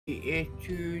is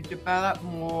to develop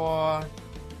more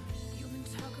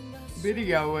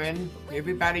videoing,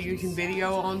 everybody using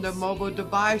video on the mobile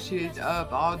devices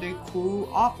of all the cool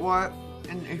artwork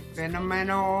and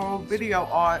experimental video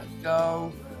art.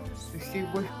 So let's see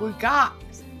what we got.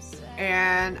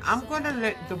 And I'm gonna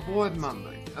let the board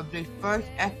members of this first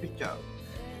episode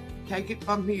take it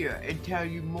from here and tell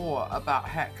you more about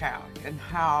HckTv and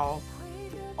how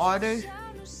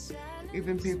artists,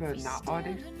 even people who are not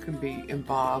artists, can be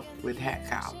involved with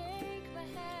HckTv.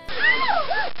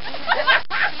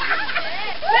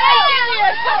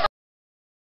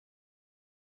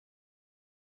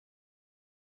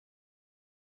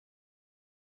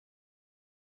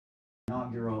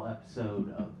 Inaugural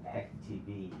episode of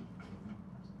HckTv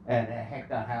at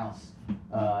Heck.House.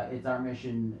 It's our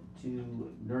mission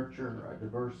to nurture a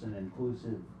diverse and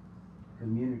inclusive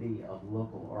community of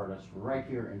local artists right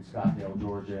here in Scottsdale,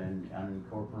 Georgia, and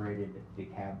unincorporated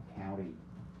DeKalb County,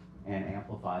 and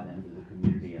amplify them to the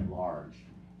community at large.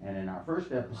 And in our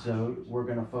first episode, we're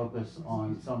going to focus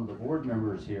on some of the board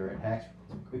members here at Heck,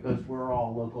 because we're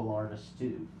all local artists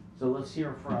too. So let's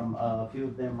hear from a few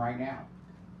of them right now.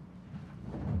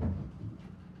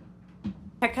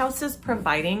 HckTv is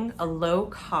providing a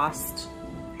low-cost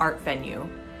art venue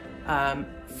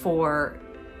for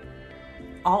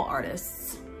all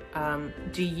artists.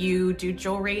 Do you do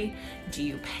jewelry? Do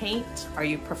you paint? Are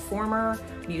you a performer,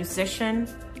 musician?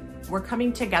 We're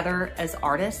coming together as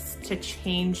artists to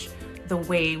change the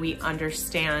way we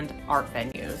understand art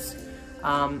venues.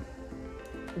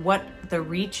 What the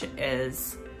reach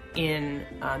is in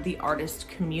the artist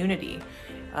community.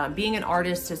 Being an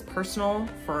artist is personal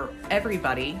for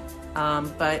everybody,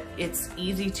 but it's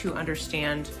easy to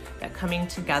understand that coming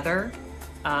together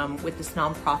with this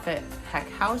nonprofit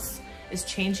HckTv is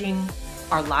changing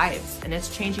our lives, and it's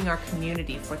changing our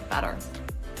community for the better.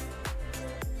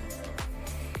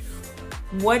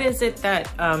 What is it that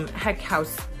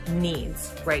HckTv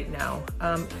needs right now?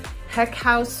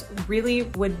 HckTv really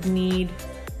would need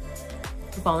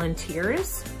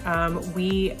volunteers.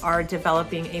 We are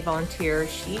developing a volunteer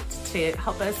sheet to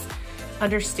help us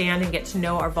understand and get to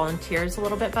know our volunteers a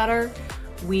little bit better.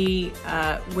 We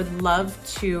would love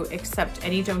to accept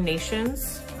any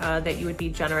donations that you would be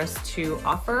generous to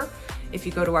offer. If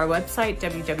you go to our website,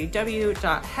 www.heck.house,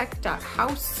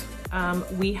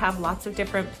 we have lots of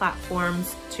different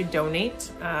platforms to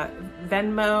donate.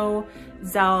 Venmo,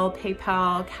 Zelle,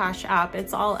 PayPal, Cash App,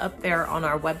 it's all up there on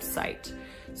our website.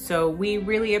 So we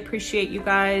really appreciate you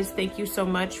guys. Thank you so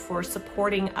much for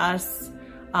supporting us,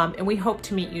 and we hope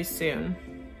to meet you soon.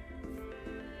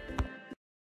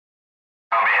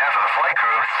 On behalf of the flight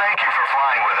crew, thank you for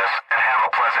flying with us, and have a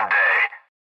pleasant day.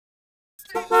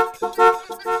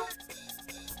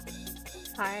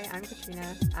 Hi, I'm Katrina.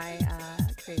 I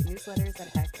create newsletters at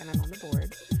Heck, and I'm on the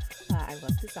board. I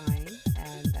love design,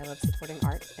 and I love supporting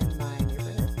art in my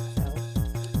neighborhood. So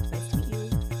nice to meet you.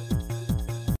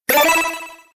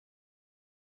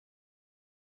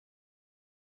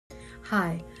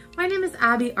 Hi, my name is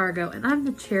Abby Argo, and I'm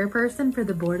the chairperson for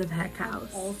the board of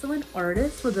HckTv. Also an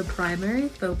artist with a primary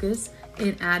focus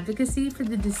in advocacy for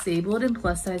the disabled and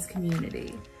plus-size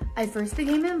community. I first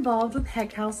became involved with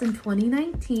HckTv in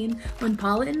 2019 when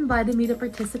Paula invited me to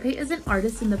participate as an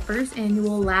artist in the first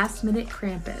annual Last Minute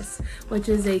Krampus, which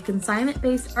is a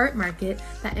consignment-based art market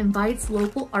that invites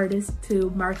local artists to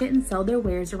market and sell their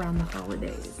wares around the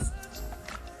holidays.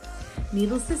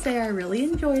 Needless to say, I really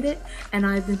enjoyed it, and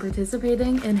I've been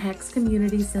participating in Heck's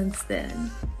community since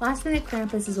then. Last Minute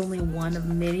Krampus is only one of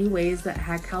many ways that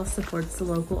HckTv supports the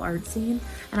local art scene,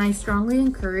 and I strongly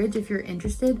encourage, if you're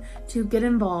interested, to get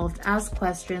involved, ask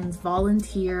questions,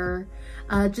 volunteer,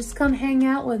 just come hang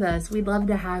out with us. We'd love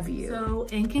to have you. So,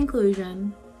 in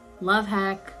conclusion, love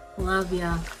Heck, love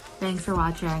ya, thanks for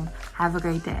watching, have a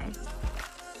great day.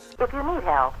 If you need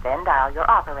help, then dial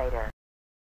your operator.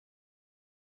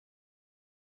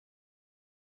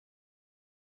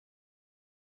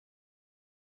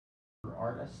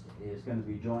 Artist is going to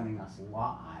be joining us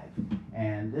live,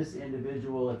 and this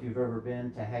individual, if you've ever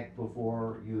been to Heck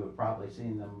before, you have probably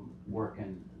seen them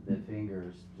working the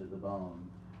fingers to the bone,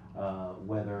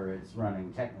 whether it's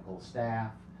running technical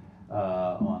staff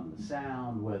on the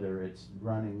sound, whether it's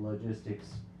running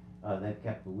logistics that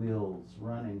kept the wheels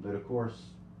running, but of course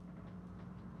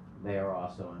they are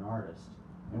also an artist,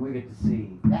 and we get to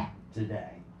see that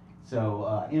today.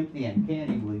 So, Empty and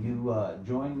Candy, will you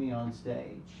join me on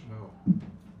stage? No.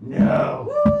 No.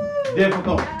 Woo!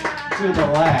 Difficult to the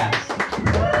last.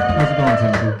 How's it going,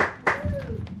 Timothy?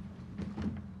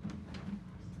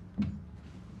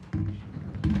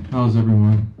 How's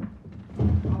everyone?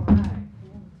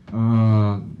 All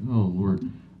right. Oh Lord.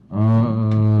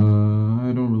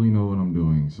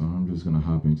 gonna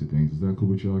hop into things. Is that cool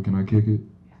with y'all? Can I kick it?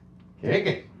 Kick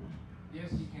it.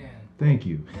 Yes, you can. Thank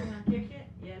you. Can I kick it?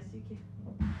 Yes, you can.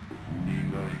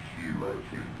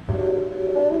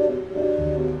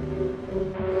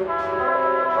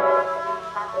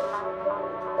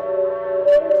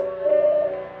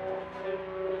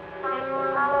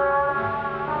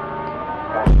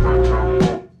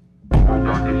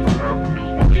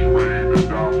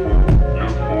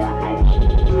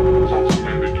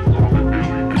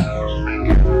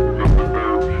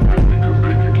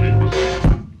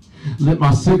 Lit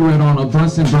my cigarette on a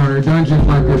Bunsen burner, dungeon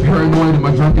lurker, paranoid in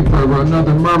my drunken fervor,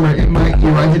 another murmur in my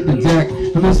ear, I hit the deck,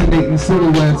 hallucinating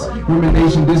silhouettes,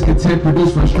 rumination, discontent,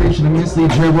 produce frustration, immensely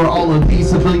dread, where all of these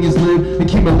civilians live,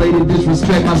 accumulated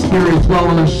disrespect, my spirit dwell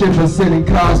on a ship ascending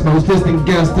cosmos, distant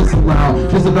guests disallowed,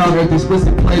 disavowed earth,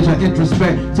 explicit pledge, I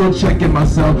introspect, till checking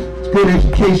myself. Good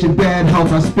education, bad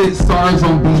health, I spit stars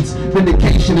on beats.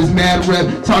 Vindication is mad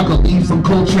rep, taco leaves, some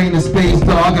Coltrane and Space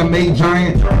Dog. I made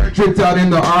giant, dripped out in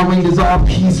the R-wing, dissolved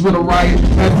peace with a riot.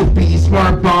 At the beat,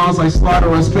 smart bombs like slaughter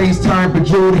on space-time,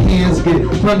 bejeweled hands get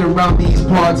plundered around these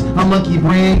parts. A monkey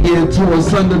brain get tore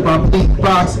asunder by bleak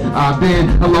box. I've been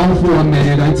alone for a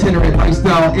minute, itinerant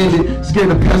lifestyle ended.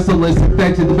 Scared of pestilence,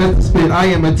 infected the best to spit. I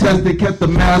am attested, kept the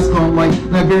mask on like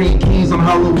Liberian keys on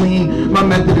Halloween. My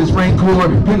method is rancor,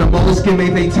 pin a skin a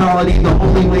fatality. The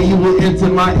only way you will enter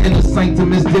my inner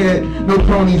sanctum is dead. No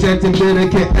cronies acting bitter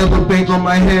can ever bank on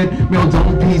my head. Mail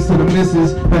don't peace to the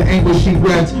missus, the anguish she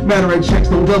rests. Matter of checks,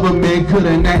 no government could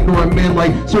enact nor amend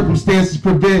like circumstances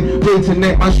prevent. Way to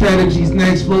neck my strategies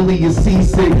next. Slowly is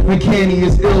seasick, McCanny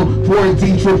is ill. For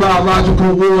Detroit,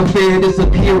 biological warfare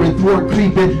disappear and thwart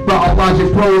creeping.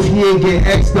 Biologic pros here get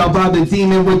X'd out by the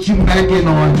demon. What you macking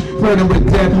on? Flirting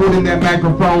with death, holding that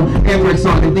microphone. Anthrax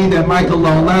on it, leave that mic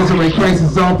alone. Lazarus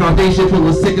crisis zone, foundation full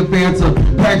of sycophants, a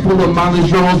pack full of mindless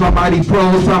drones, my mighty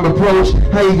pros, time approach,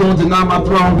 how you gonna deny my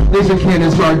throne? Laser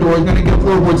cannons guard doors, gonna get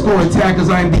floorboards, score attack, cause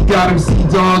I am the god MC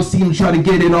dog, see him try to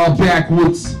get it all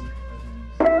backwards.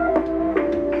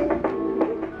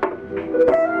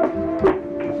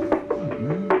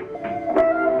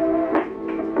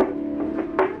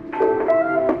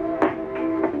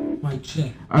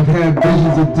 I've had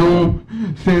visions of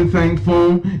doom, fin fang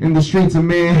foam, in the streets of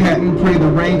Manhattan, pray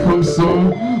the rain comes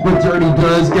soon. What dirty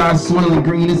does, got swirling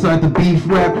green inside the beef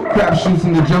wrap, crap shoots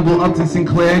in the jungle up to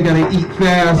Sinclair, gotta eat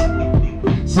fast.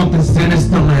 Something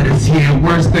sinister led us here,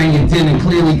 worse than you didn't.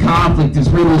 Clearly conflict is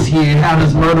riddles here. How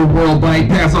does murder world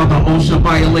bypass all the OSHA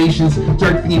violations?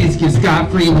 Dirk Phoenix gets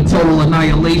scot-free with total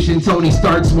annihilation. Tony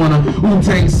Stark's want a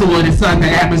Wu-Tang sword inside the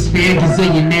atmosphere.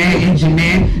 Gazillionaire,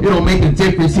 engineer, it'll make a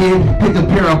difference here. Pick a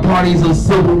pair of parties of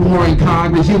civil war in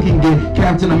Congress. You can get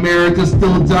Captain America,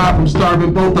 still die from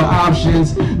starving, both are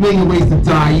options. Million ways to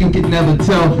die, you can never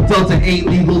tell. Delta 8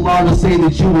 legal law will say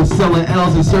that you were selling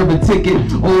L's and serve a ticket.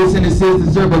 Old sentences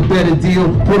deserve a better deal.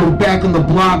 Put them back on the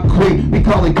block quick. We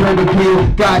call it curb appeal.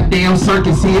 Goddamn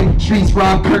circus here. Streets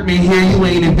Rob Kirkman here. You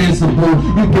ain't invincible.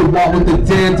 You can walk with the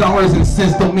dead. Dollars and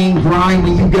cents don't mean grind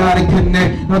when you gotta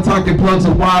connect. Not talking plugs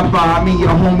or Wi-Fi. I mean your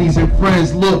homies and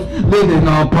friends. Look, living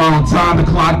up on time. The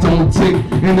clock don't tick.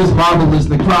 In this marvelous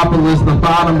necropolis, the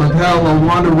bottom of hell, a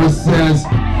wanderer says.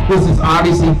 This is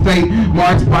obviously fate,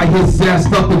 marked by his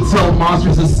zest up until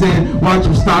monsters ascend. Watch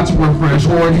him start to refresh,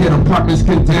 horde hit apartments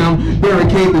condemn.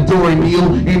 Barricade the door and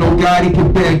kneel, ain't no God he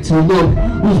can beg to. Look,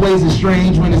 whose ways are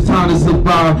strange when it's time to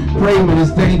survive. Pray when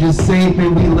it's dangerous, safe,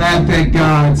 and we laugh at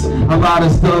gods. A lot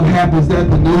of stuff happens that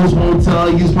the news won't tell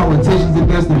you. Politicians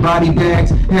invest in body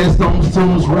bags, headstones,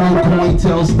 tombs, roll coin,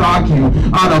 tell stock you.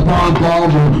 Audubon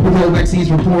ballroom, with whole vaccines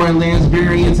from foreign lands,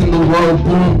 variants in the world,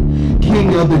 boom.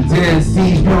 King of the dead,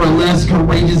 siege, perilous,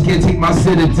 courageous, can't take my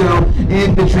citadel.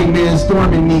 Infantrymen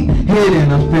storming me,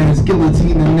 hidden offense,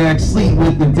 guillotine the neck, sleep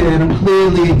with the dead. I'm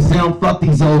clearly exempt, fuck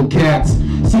these old cats.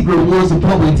 Secret wars of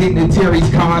public dignitaries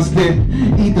constant.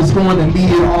 Ether's going to me,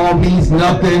 it all means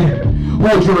nothing.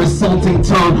 Hold your insulting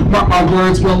tongue, mark my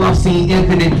words, well I've seen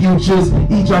infinite futures.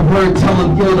 Each I've heard tell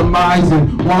of your demise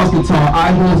and walls guitar,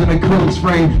 eye holes in acrylic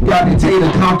frame. God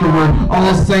the conqueror,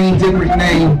 all same different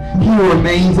name. He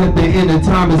remains at the end of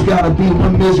time, it's gotta be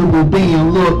one miserable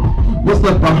being. Look, what's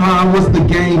left behind, what's the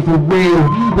game for real?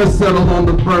 Let's settle on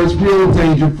the first, real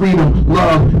danger, freedom,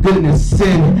 love, goodness,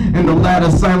 sin. And the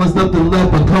latter silence, nothing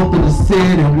left but comfort to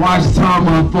sit and watch time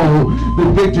unfold.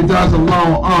 The victor dies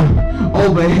alone,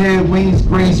 overhead wings,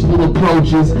 graceful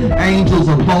approaches, angels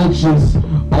or vultures,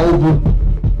 over.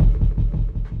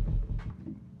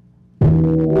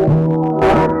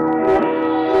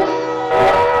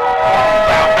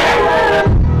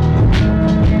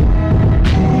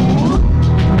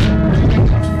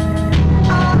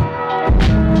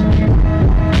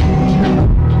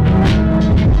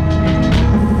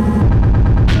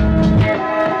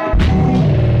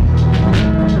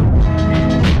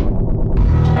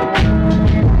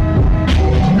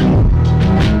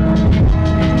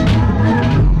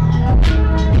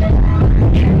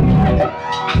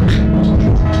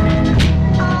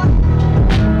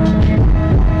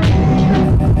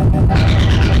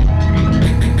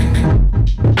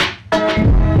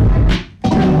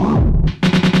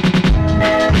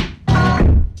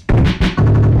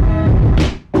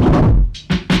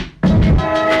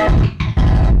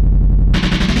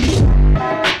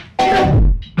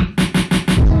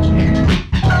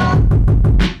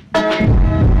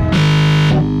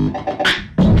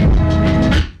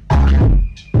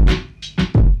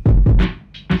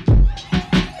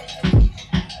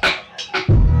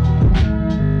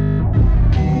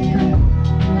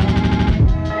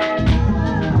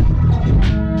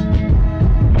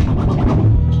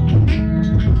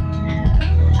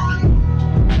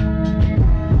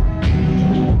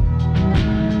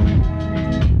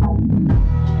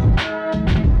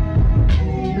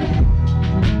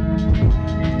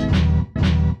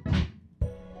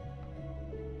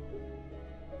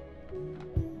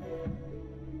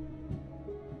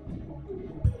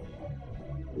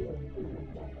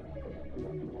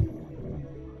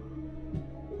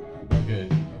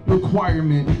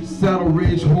 requirement. Saddle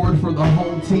Ridge horde for the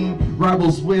home team.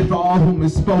 Rivals with all who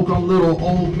misspoke on little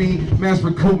old me. Mass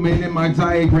recoupment in my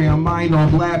diagram. Mind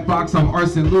on black box. I'm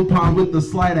Arson Lupin with the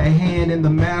sleight of hand and the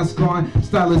mask on.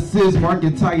 Stylist is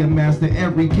market tire master.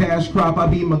 Every cash crop. I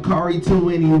be Makari to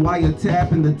any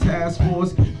wiretap in the task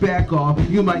force. Back off.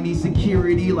 You might need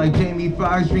security like Jamie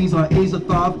Foxx dreams on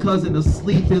Azathoth. Cousin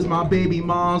asleep is my baby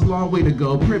mom's. Long way to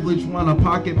go. Privilege wanna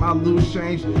pocket my loose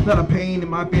change. Not a pain in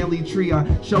my family tree. I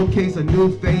showcase a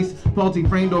new face. Faulty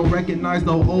frame don't recognize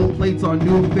no old plates on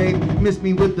new faith. Miss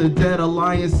me with the dead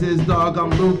alliances, dog. I'm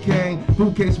Luke Kang.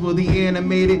 Bootcase for the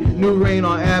animated. New rain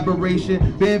on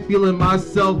aberration. Been feeling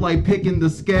myself like picking the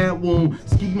scat wound.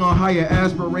 Scheme on higher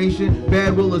aspiration.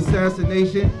 Bad will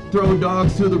assassination. Throw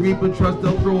dogs to the Reaper trust.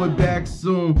 They'll throw it back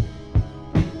soon.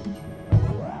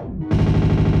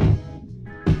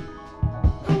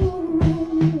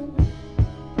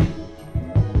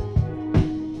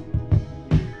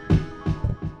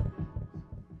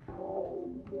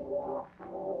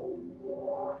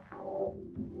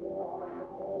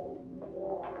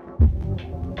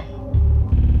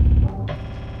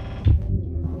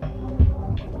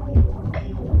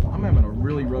 I'm having a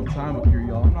really rough time up here,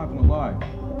 y'all. I'm not gonna lie.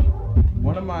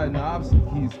 One of my knobs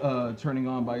keeps turning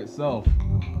on by itself.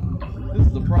 This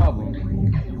is a problem.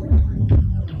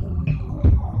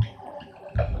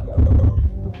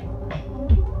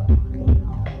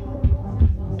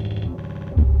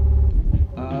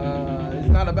 It's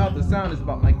not about the sound, it's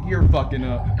about my gear fucking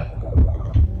up.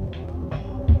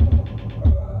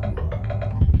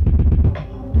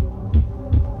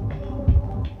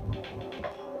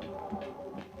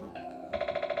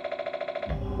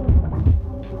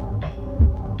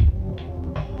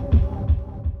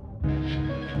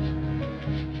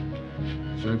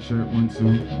 Check, 1, 2.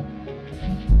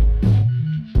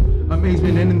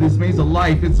 Amazement in this maze of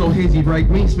life, it's so hazy, bright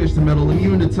green switch to metal,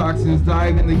 immune to toxins,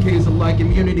 dive in the case of like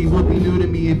immunity would be new to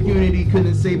me. Impunity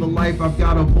couldn't save a life, I've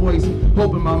got a voice,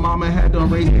 hoping my mama had done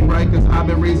raised me right, cause I've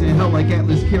been raising hell like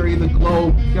Atlas carry the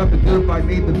globe. Got the good fight,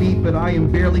 made the beat, but I am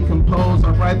barely composed.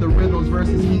 I write the rhythms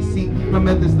versus heat seek, my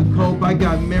methods to cope. I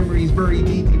got memories very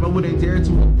deep, I wouldn't dare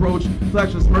to approach.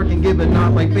 Flash a smirk and give a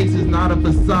nod like faces, not a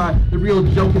facade. The real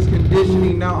joke is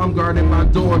conditioning, now I'm guarding my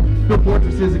door. Build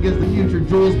fortresses against the future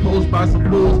jewels posed by some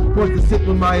fools. Forced to sit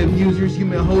with my abusers,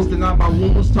 human host and not my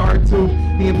wounds. Tired to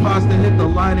the imposter, hit the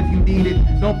line if you need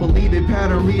it. Don't believe it,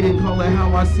 pattern reading, call it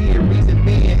how I see it. Reason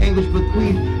me in English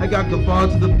bequeath, I got guffaw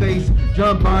to the face.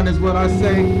 Jump on is what I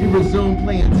say, you resume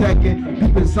playing Tekken.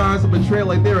 Peeping signs of betrayal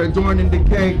like they're adorned in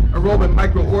decay. Aerobic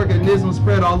microorganisms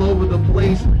spread all over the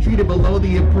place. Treated below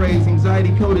the appraised,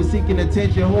 anxiety coded, seeking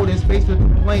attention, holding space for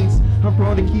complaints. I'm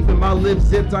prone to keeping my lips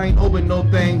zipped, I ain't open no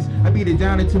things. I beat it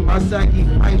down into my psyche,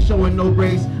 I ain't showing no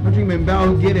grace. I'm dreaming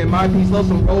about getting my piece, low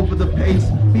some roll for the pace.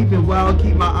 Beeping wild,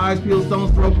 keep my eyes peeled,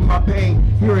 stones throw from my pain.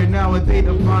 Here and now if they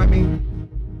define me.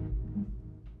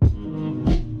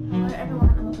 Hello everyone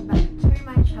and welcome back to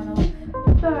my channel.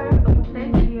 So for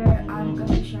today's video I'm going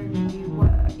to be showing you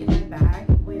what in my bag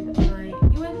with my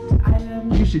newest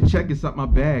item. You should check this out my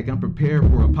bag, I'm prepared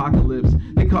for apocalypse.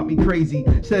 They caught me crazy,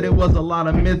 said it was a lot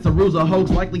of myths, a ruse, a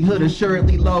hoax, likelihood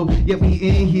assuredly low. Yet we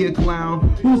in here,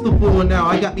 clown. Who's the fool now?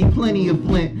 I got me plenty of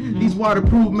flint. These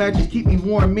waterproof matches keep me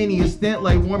warm, many a stint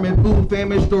like warming food,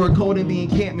 famine, store cold in the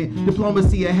encampment.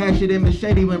 Diplomacy, a hatchet and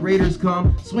machete when raiders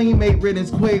come. Swing mate riddance,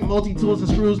 quake, multi-tools and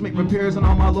screws make repairs on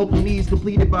all my local needs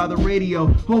completed by the radio.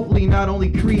 Hopefully not only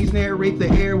creeds narrate the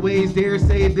airways, dare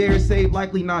save, they're saved,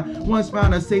 likely not. Once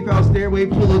found a safe house stairway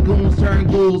full of goons turn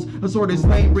ghouls, assorted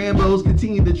slain Rambos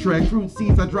continue the trek. Fruit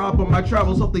seeds I drop on my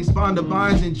travels, hope they spawn the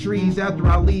vines and trees after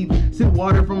I leave. Sip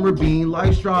water from ravine,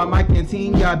 life straw in my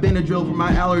canteen, got Benadryl for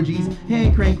my allergies.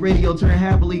 Hand crank radio turn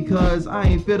happily cause I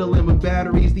ain't fiddling with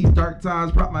batteries. These dark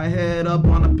times prop my head up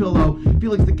on a pillow.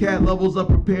 Felix the cat levels up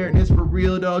preparedness for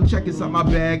real though. Check this out my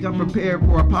bag, I'm prepared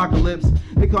for apocalypse.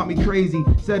 They caught me crazy,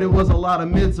 said it was a lot of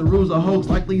myths, a ruse, a hoax,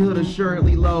 likelihood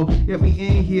assuredly low. Yet we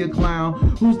in here, clown.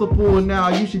 Who's the fool now?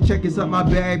 You should check this out my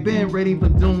bag. Been ready for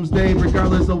doomsday,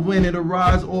 regardless of when it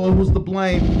arrives or who's to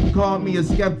blame. Called me a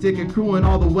skeptic, accruing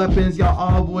all the weapons. Y'all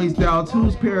all voiced doubts.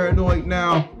 Who's paranoid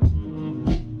now?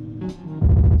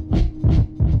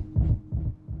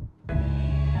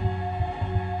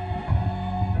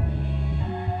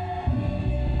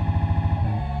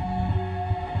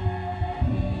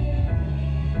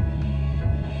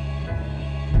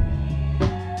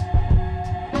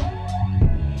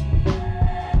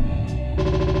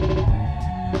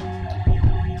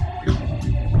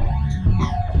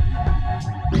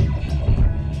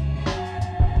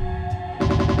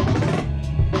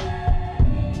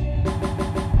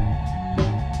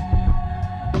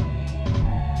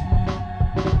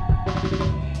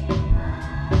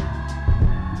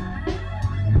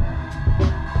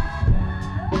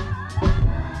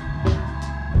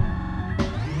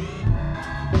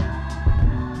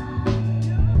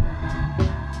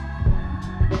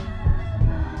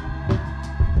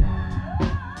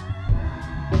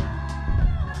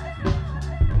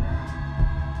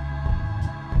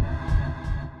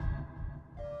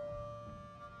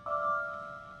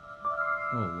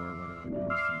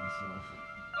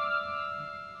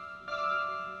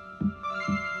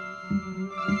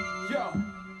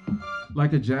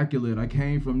 like ejaculate. I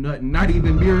came from nothing, not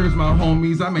even mirrors, my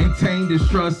homies. I maintain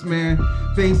distrust, man.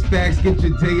 Face facts, get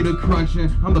your data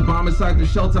crunching. I'm the bomb inside the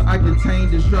shelter, I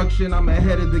contain destruction. I'm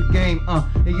ahead of the game,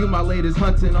 and you my latest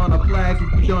hunting on a flag.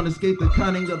 If you don't escape the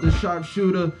cunning of the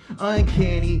sharpshooter,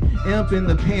 uncanny, imp in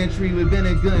the pantry with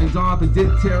vinegar and dawn for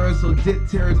dip terror, so dip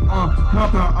terrors on.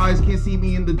 Compound eyes can't see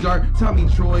me in the dark. Tommy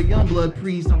Troy, Youngblood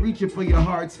Priest, I'm reaching for your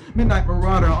hearts. Midnight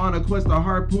Marauder on a quest to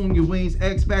harpoon your wings.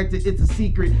 X Factor, it's a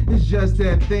secret, it's just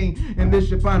that thing. And this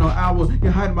your final hour,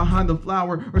 you're hiding behind the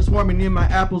flower or swarming in my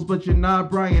apples, but you're not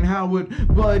Brian Howard.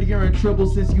 Bud, you're in trouble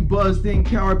since you buzzed in,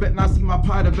 coward. Bet not see my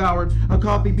pie devoured. A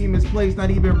coffee bean misplaced,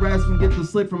 not even rats can get the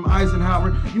slip from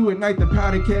Eisenhower. You ignite the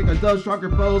powder keg, I dug stronger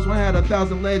foes. One had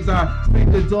 1,000 legs, I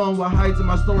spent the dawn while hides in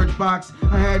my storage box.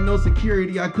 I had no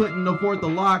security, I couldn't afford the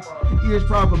locks. Ears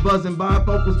proper buzzing,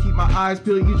 bifocals keep my eyes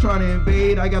peeled. You trying to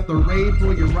invade, I got the raid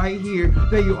for you right here.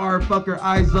 There you are, fucker,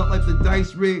 eyes up like the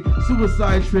dice rig.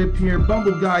 Suicide trip here,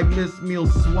 bumble guy, miss meal,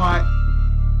 SWAT.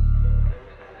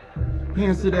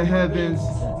 Hands to the heavens,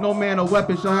 no man or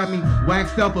weapon shall have me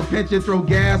waxed up a pension, throw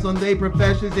gas on they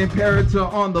professions, imperator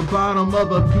on the bottom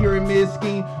of a pyramid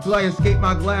scheme. Will I escape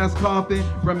my glass coffin?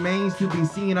 Remains to be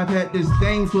seen. I've had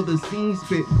disdain for the scene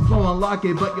spit. Go unlock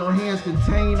it, but your hands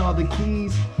contain all the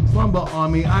keys. Slumber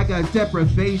on me, I got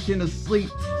deprivation of sleep.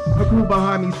 A crew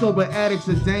behind me, sober addicts,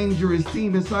 a dangerous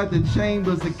team inside the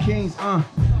chambers of kings.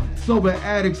 Sober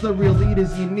addicts, the real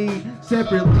leaders you need.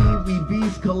 Separately, we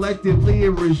beasts, collectively,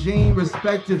 a regime,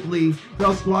 respectively.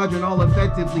 Y'all squadron, all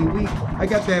effectively weak. I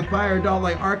got that fire doll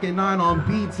like Arc and 9 on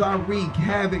beats. I wreak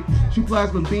havoc. Shoot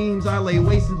plasma beams, I lay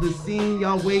waste to the scene.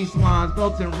 Y'all waistlines,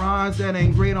 belts and rhymes that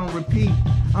ain't great on repeat.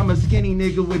 I'm a skinny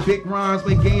nigga with big rhymes,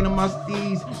 like gain on my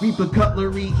steez. Reap a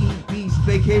cutlery, eat beast,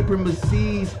 vacate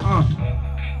premises.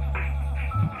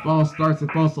 False starts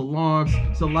and false alarms,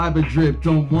 saliva drip,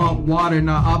 don't want water,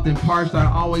 not often parched. I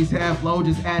always have flow,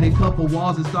 just add a couple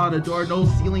walls and start a door. No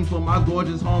ceiling for my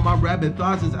gorgeous home, my rabbit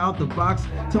thoughts is out the box.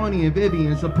 Tony and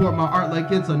Vivian support my art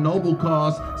like it's a noble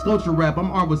cause. Sculpture rap,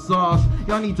 I'm armed with sauce.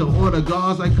 Y'all need to order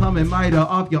gauze, I come and miter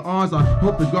off your arms. I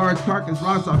hope the guards carcass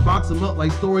rocks, I box them up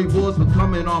like storyboards for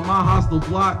coming on my hostile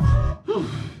block.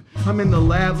 I'm in the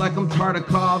lab like I'm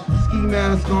Tartakov. Ski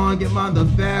mask on, get mine the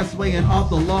fast way and off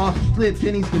the law. Flip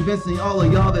pennies convincing all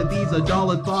of y'all that these are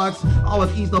dollar thoughts. All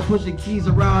with ease, no pushing keys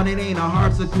around, it ain't a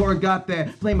harpsichord. Got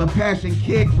that flame of passion,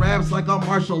 kick raps like I'm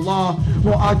martial law.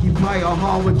 We'll occupy a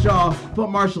hall with y'all for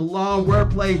martial law.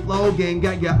 Wordplay, flow game,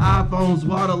 got your iPhones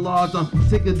waterlogged. I'm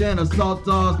sicker than assault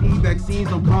dogs, need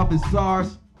vaccines, I'm coughing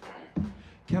SARS.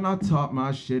 Can I talk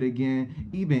my shit again?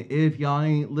 Even if y'all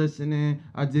ain't listening,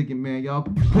 I dig it, man. Y'all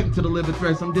quick to deliver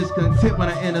threats. I'm discontent when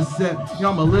I intercept.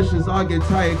 Y'all malicious, I'll get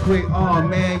tired quick. Oh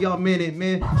man, y'all minute,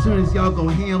 man. Soon as y'all go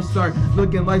ham, start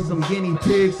looking like some guinea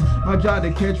pigs. My job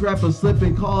to catch rappers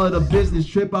slipping, call it a business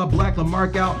trip. I black a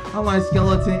mark out. I line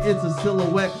skeleton, it's a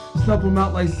silhouette. Snuff them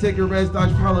out like cigarettes.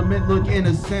 Dodge Parliament, look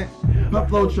innocent. My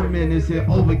flow tremendous, it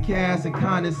overcast and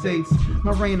condensates.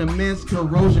 My rain immense,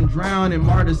 corrosion drown in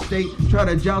martyr state. Try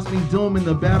to joust me doom in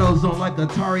the battle zone like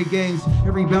Atari games.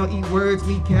 Every bout eat words,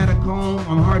 me catacomb,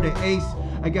 I'm hard to ace.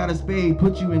 I got a spade,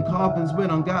 put you in coffins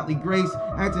with ungodly grace.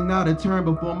 Acting out a turn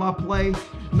before my play,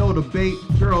 no debate.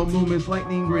 Girl movements,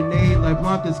 lightning grenade, like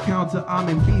Blanca's counter. I'm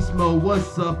in beast mode,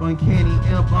 what's up, uncanny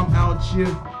imp, I'm out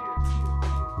here.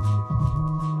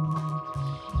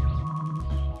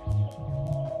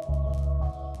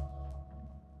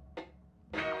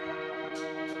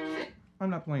 I'm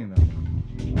not playing that.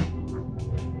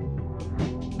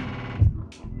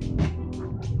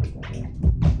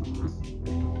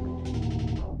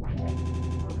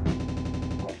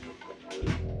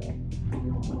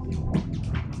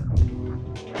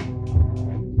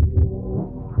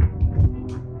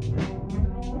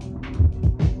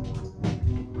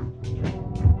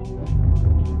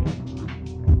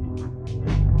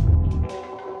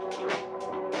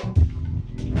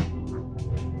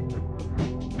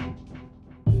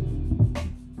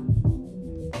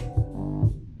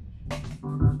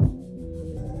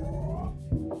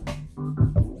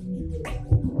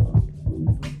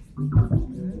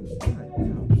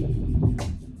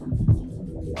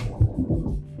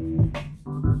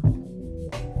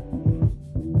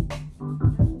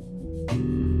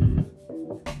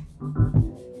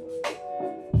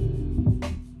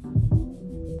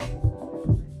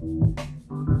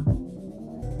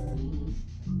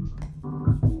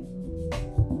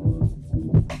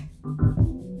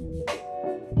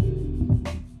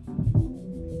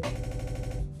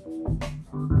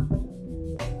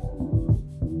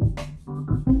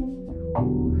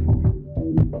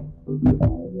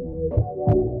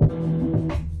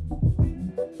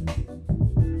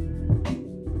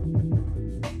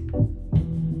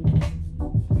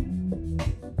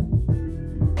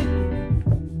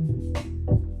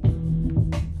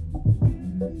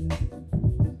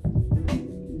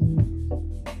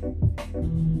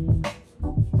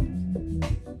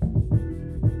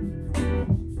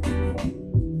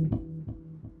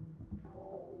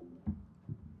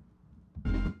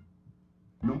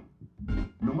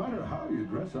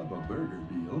 toss up a burger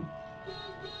deal.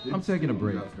 I'm taking a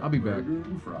break. I'll be back. Burger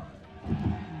and fries.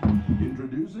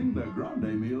 Introducing the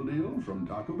Grande Meal Deal from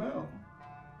Taco Bell.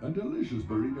 A delicious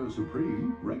burrito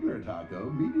supreme, regular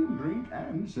taco, medium drink,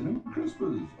 and cinnamon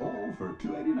crispas, all for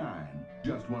 $2.89.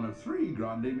 Just one of 3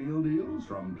 Grande Meal Deals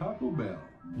from Taco Bell.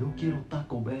 Yo quiero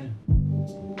Taco Bell.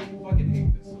 Fucking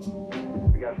hate this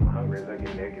song. We got some hungry looking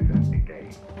niggas at the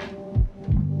game.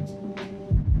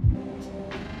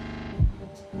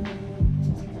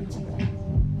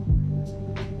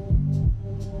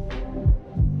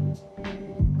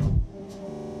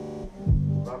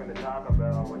 Welcome to Taco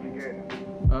Bell. What you getting?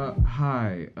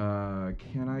 Hi.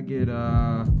 Can I get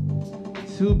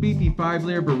 2 beefy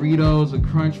 5-layer burritos, a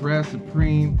crunch wrap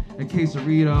supreme, a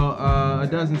quesarito, a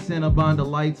dozen Cinnabon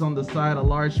delights on the side, a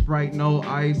large Sprite, no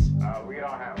ice. We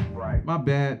don't have Sprite. My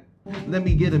bad. Let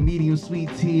me get a medium sweet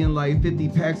tea and like 50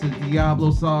 packs of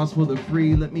Diablo sauce for the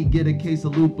free. Let me get a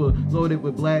quesalupa loaded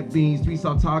with black beans, 3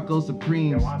 soft taco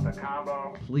supremes. You want the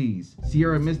combo? Please.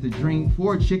 Sierra missed the drink,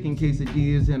 4 chicken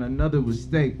quesadillas and another with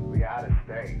steak. We out of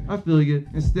steak. I feel you.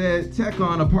 Instead, tack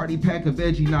on a party pack of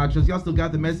veggie nachos. Y'all still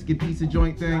got the Mexican pizza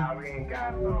joint thing? Nah, we ain't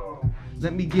got those.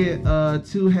 Let me get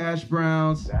 2 hash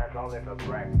browns. That's only for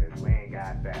breakfast. We ain't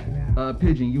got that now.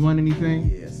 Pigeon, you want anything?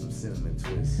 Yeah, some cinnamon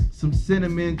twists. Some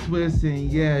cinnamon twists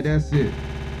and yeah, that's it.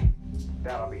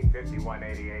 That'll be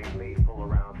 5188. Please pull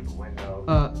around to the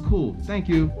window. Cool. Thank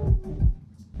you.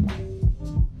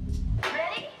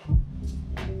 Ready?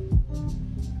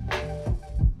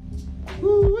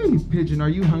 Woo-wee. Pigeon, are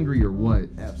you hungry or what?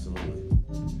 Absolutely.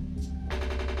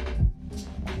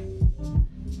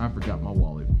 I forgot my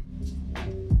wallet.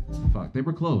 Fuck, they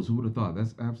were closed. Who would have thought?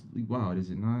 That's absolutely wild, is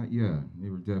it not? Yeah, they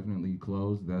were definitely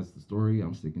closed. That's the story.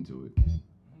 I'm sticking to it.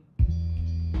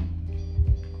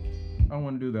 I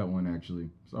want to do that one, actually.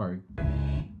 Sorry.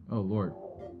 Oh, Lord.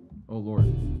 Oh, Lord.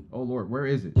 Oh, Lord. Where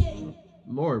is it?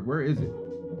 Lord, where is it?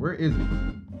 Where is it?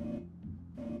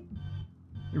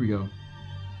 Here we go.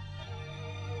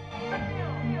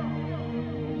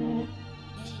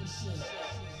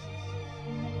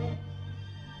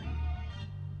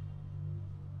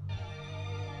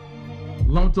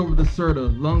 Lumped over the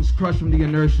Serta, lungs crushed from the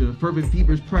inertia. Fervent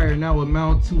fevers prior now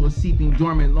amount to a seeping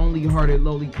dormant, lonely-hearted,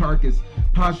 lowly carcass.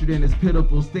 Postured in its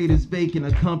pitiful state is vacant,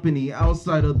 a company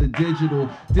outside of the digital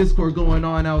discord going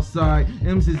on outside.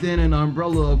 M's is in an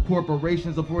umbrella of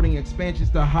corporations affording expansions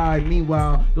to hide.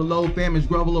 Meanwhile, the low famished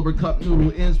grovel over cup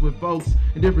noodle ends with folks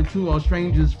indifferent to all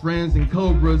strangers, friends, and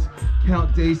cobras.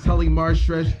 Count days, telemarch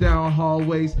stretched down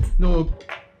hallways. No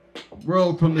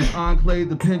road from this enclave,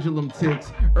 the pendulum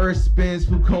ticks. Earth spins,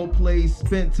 Foucault plays.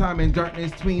 Spent time in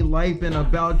darkness between life and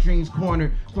about dreams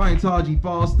corner. Scientology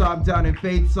falls, stopped out in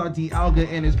faith. Saw Alga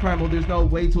in his primal, there's no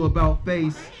way to about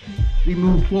face. We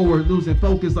move forward, losing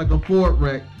focus like a Ford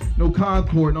wreck. No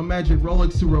Concord, no magic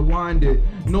Rolex to rewind it.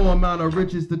 No amount of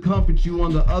riches to comfort you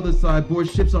on the other side. Board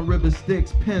ships on river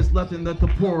Styx, pence left in the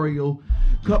corporeal.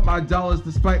 Cut my dollars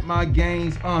despite my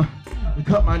gains,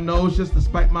 cut my nose just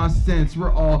despite my sense.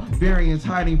 We're all variants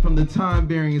hiding from the time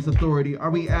variance authority.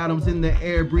 Are we atoms in the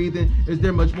air breathing? Is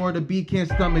there much more to be? Can't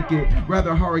stomach it.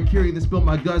 Rather harakiri than spill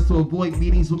my guts to avoid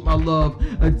meetings with my love.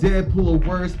 A dead pool of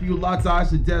words spew lots of eyes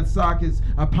to dead sockets.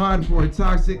 I pine for a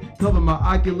toxic, cover my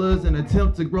oculars and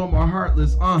attempt to grow more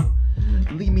heartless.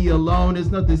 Leave me alone, it's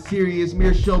nothing serious,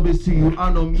 mere showbiz to you.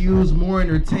 I'm no muse, more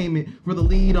entertainment. For the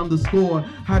lead on the score,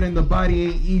 hiding the body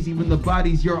ain't easy when the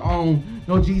body's your own.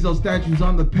 No Jesus statues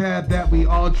on the path that we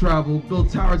all travel.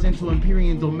 Build towers into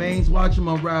Empyrean domains, watch them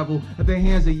unravel at the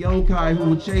hands of yokai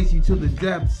who will chase you to the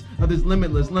depths of this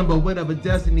limitless limbo. Whatever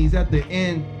destiny's at the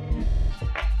end.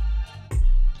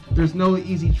 There's no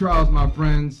easy trials, my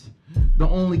friends. The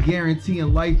only guarantee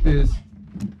in life is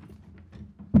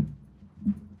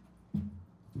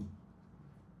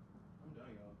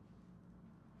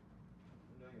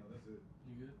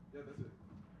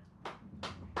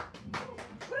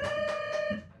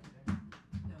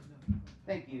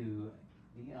Thank you,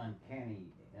 the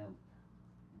uncanny imp,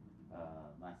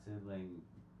 my sibling,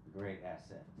 a great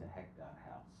asset to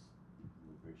HckTv.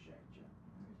 We appreciate you.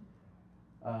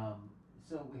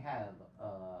 So we have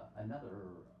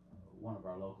another one of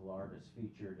our local artists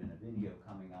featured in a video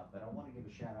coming up, but I want to give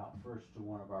a shout out first to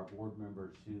one of our board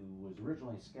members who was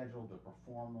originally scheduled to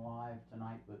perform live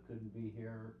tonight but couldn't be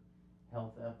here.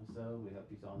 Health episode, we hope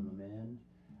he's on the mend.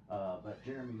 But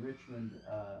Jeremy Richmond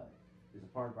is a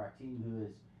part of our team who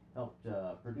has helped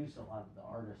produce a lot of the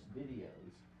artist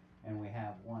videos, and we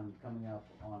have one coming up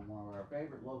on one of our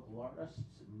favorite local artists.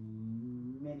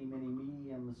 Many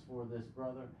mediums for this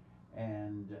brother.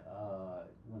 And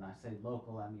when I say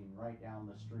local, I mean right down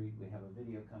the street. We have a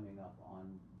video coming up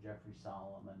on Jeffrey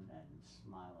Solomon and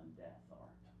Smile and Death art.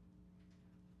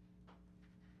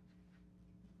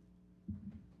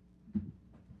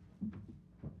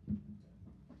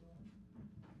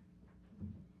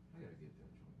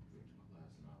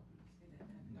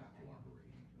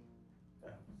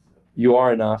 You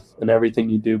are enough, and everything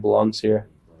you do belongs here.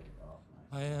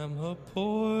 I am a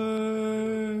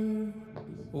poor,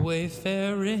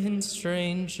 wayfaring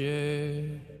stranger.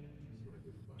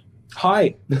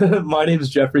 Hi, my name is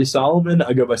Jeffrey Solomon.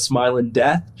 I go by Smile and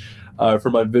Death for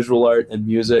my visual art and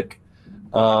music.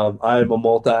 I'm a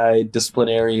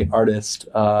multidisciplinary artist,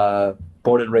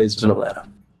 born and raised in Atlanta.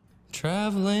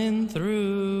 Traveling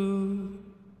through.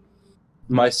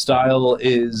 My style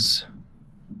is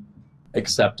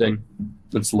accepting.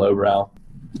 It's lowbrow.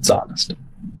 It's honest.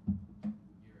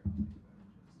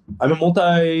 I'm a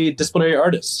multidisciplinary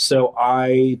artist, so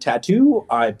I tattoo,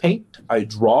 I paint, I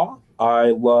draw. I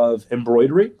love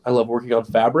embroidery. I love working on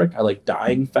fabric. I like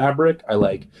dyeing fabric. I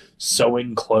like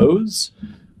sewing clothes.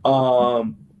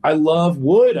 I love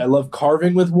wood. I love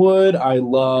carving with wood. I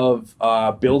love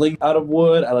building out of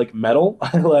wood. I like metal.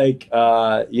 I like,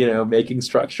 making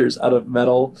structures out of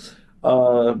metal.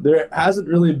 There hasn't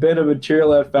really been a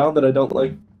material I've found that I don't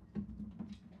like.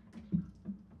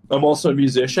 I'm also a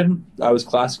musician. I was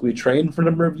classically trained for a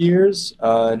number of years.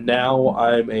 Now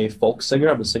I'm a folk singer.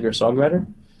 I'm a singer-songwriter.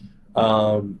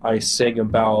 I sing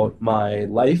about my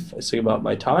life. I sing about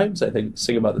my times. I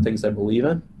sing about the things I believe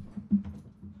in.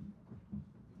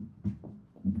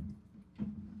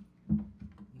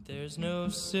 There's no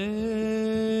sickness,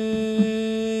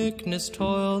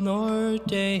 toil, nor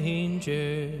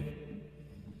danger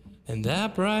in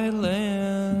that bright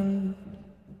land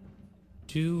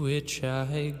to which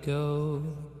I go.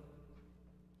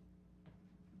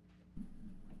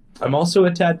 I'm also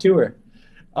a tattooer.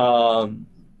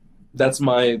 That's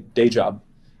my day job,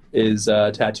 is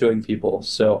tattooing people.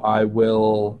 So I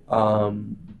will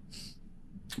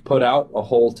put out a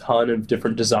whole ton of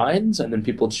different designs, and then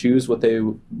people choose what they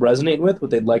resonate with,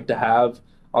 what they'd like to have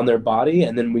on their body,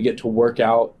 and then we get to work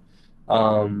out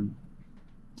how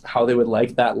they would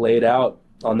like that laid out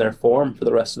on their form for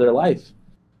the rest of their life.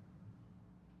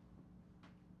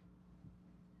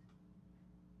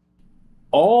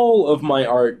 All of my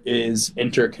art is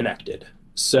interconnected.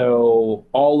 So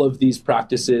all of these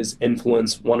practices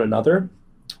influence one another.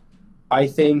 I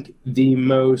think the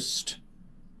most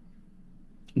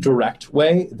direct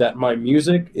way that my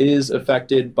music is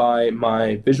affected by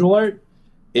my visual art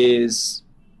is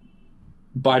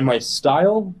by my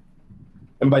style.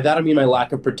 And by that I mean my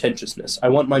lack of pretentiousness. I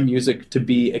want my music to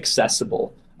be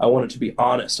accessible. I want it to be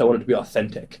honest. I want it to be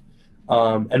authentic.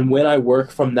 And when I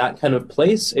work from that kind of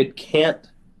place, it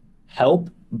can't help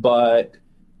but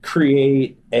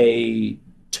create a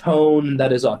tone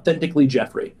that is authentically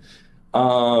Jeffrey.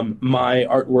 My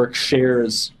artwork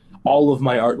shares, all of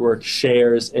my artwork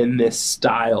shares in this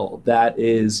style that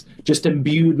is just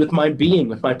imbued with my being,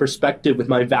 with my perspective, with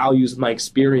my values, with my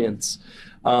experience.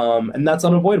 And that's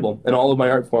unavoidable in all of my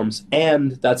art forms.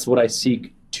 And that's what I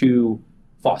seek to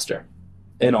foster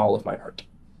in all of my art.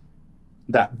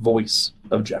 That voice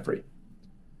of Jeffrey.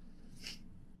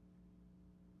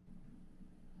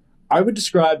 I would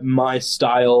describe my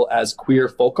style as queer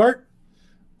folk art.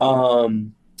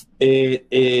 It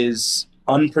is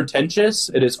unpretentious.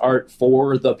 It is art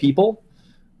for the people.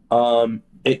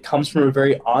 It comes from a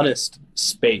very honest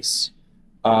space.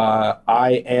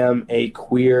 I am a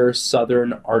queer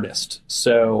Southern artist,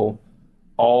 so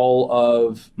all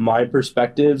of my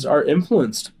perspectives are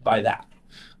influenced by that.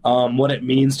 What it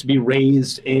means to be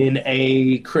raised in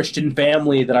a Christian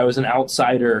family that I was an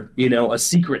outsider, a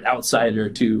secret outsider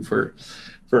to for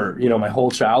my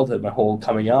whole childhood, my whole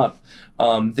coming up.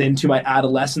 Then to my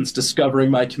adolescence,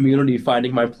 discovering my community,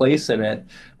 finding my place in it.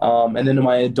 And then to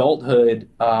my adulthood,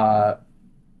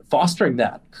 fostering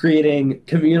that, creating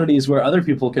communities where other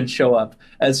people can show up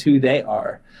as who they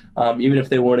are, even if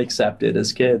they weren't accepted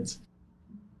as kids.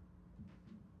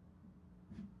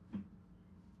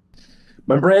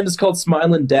 My brand is called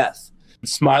Smile and Death.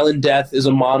 Smile and Death is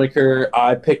a moniker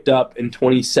I picked up in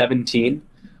 2017.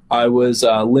 I was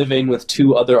living with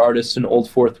two other artists in Old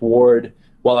Fourth Ward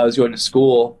while I was going to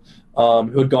school,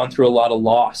 who had gone through a lot of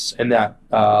loss in that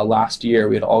last year.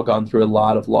 We had all gone through a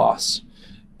lot of loss.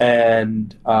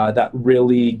 And that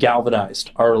really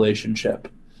galvanized our relationship.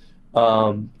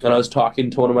 And I was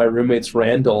talking to one of my roommates,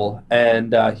 Randall,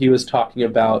 and he was talking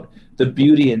about the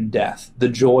beauty in death, the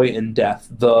joy in death,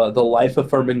 the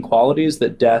life-affirming qualities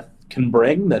that death can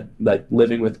bring, that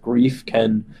living with grief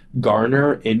can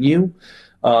garner in you.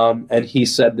 And he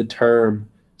said the term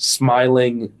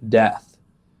smiling death.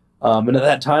 And at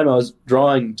that time I was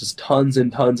drawing just tons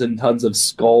and tons and tons of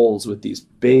skulls with these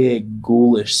big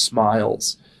ghoulish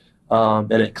smiles.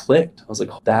 And it clicked. I was like,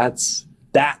 oh, that's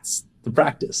the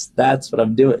practice. That's what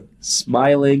I'm doing.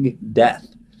 Smiling death.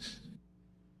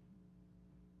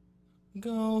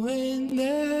 Going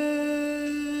there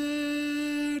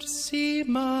to see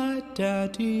my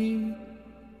daddy.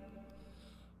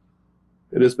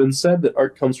 It has been said that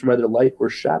art comes from either light or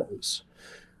shadows.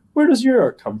 Where does your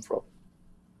art come from?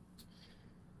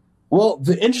 Well,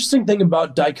 the interesting thing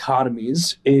about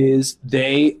dichotomies is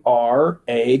they are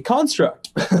a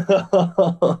construct.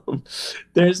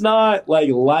 There's not like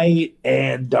light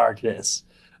and darkness.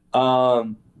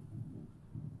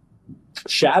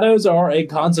 Shadows are a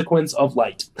consequence of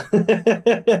light.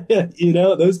 You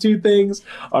know, those two things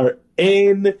are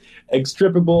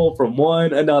inextricable from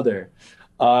one another.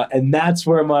 And that's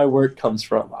where my work comes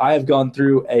from. I have gone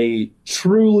through a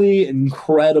truly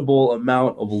incredible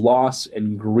amount of loss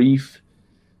and grief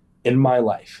in my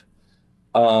life.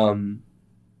 And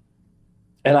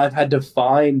I've had to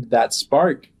find that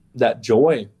spark, that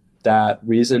joy, that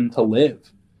reason to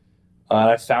live.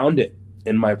 I found it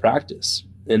in my practice,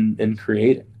 in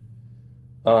creating.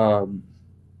 So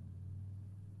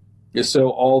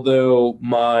although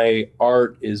my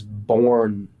art is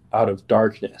born out of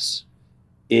darkness,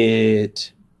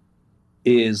 it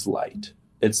is light.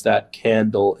 It's that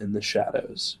candle in the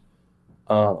shadows.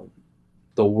 The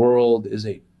world is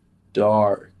a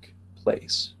dark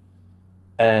place.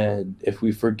 And if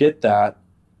we forget that,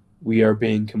 we are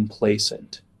being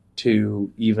complacent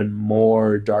to even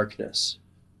more darkness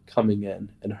coming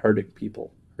in and hurting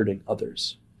people, hurting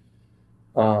others.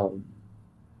 However,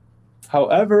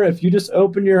 if you just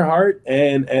open your heart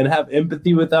and have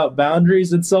empathy without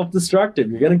boundaries, it's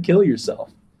self-destructive. You're going to kill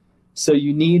yourself. So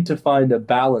you need to find a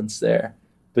balance there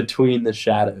between the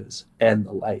shadows and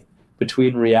the light,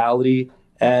 between reality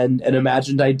and an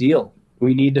imagined ideal.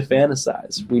 We need to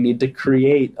fantasize. We need to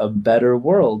create a better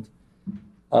world.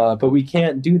 But we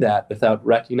can't do that without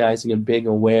recognizing and being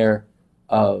aware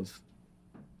of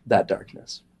that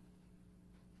darkness.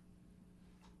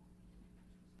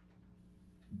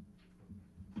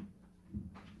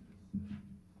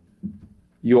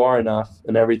 You are enough,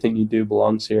 and everything you do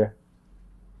belongs here.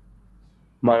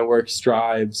 My work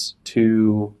strives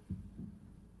to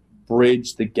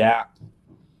bridge the gap.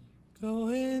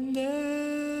 Going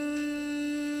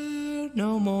there,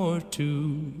 no more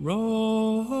to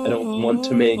roll. I don't want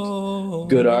to make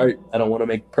good art. I don't want to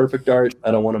make perfect art. I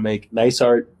don't want to make nice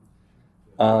art.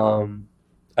 I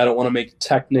don't want to make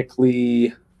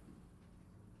technically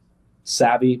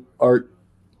savvy art.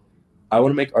 I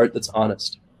want to make art that's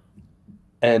honest.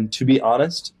 And to be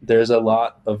honest, there's a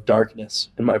lot of darkness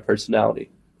in my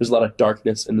personality. There's a lot of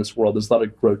darkness in this world. There's a lot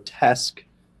of grotesque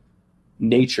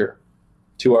nature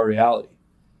to our reality.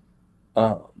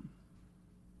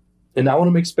 And I want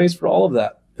to make space for all of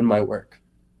that in my work.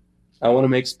 I want to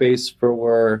make space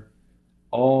for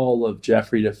all of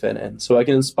Jeffrey to fit in, so I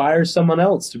can inspire someone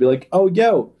else to be like, oh,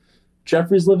 yo,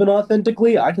 Jeffrey's living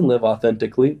authentically. I can live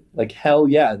authentically. Like, hell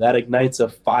yeah, that ignites a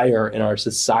fire in our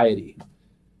society.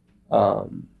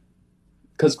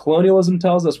 Because colonialism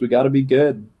tells us we got to be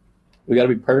good. We got to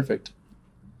be perfect.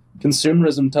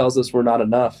 Consumerism tells us we're not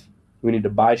enough. We need to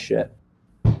buy shit.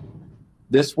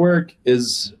 This work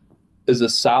is a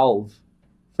salve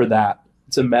for that.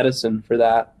 It's a medicine for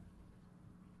that.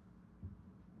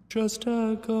 Just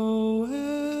a going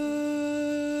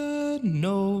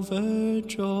over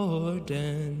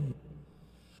Jordan.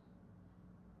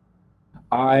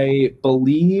 I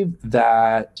believe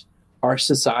that our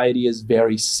society is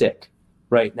very sick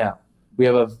right now. We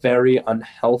have a very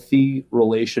unhealthy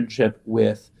relationship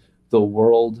with the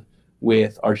world,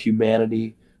 with our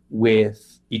humanity,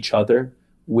 with each other,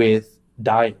 with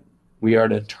dying. We are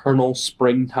an eternal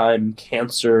springtime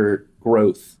cancer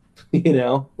growth. You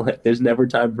know, like there's never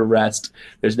time for rest.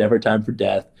 There's never time for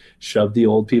death. Shove the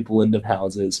old people into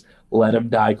houses. Let them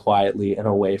die quietly and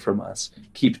away from us.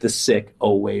 Keep the sick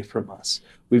away from us.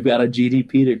 We've got a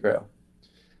GDP to grow.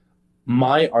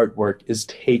 My artwork is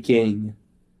taking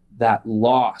that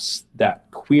loss, that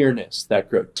queerness, that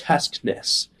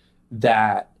grotesqueness,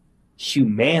 that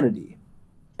humanity,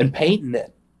 and painting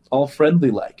it all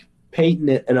friendly like. Painting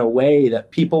it in a way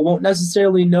that people won't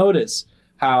necessarily notice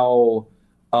how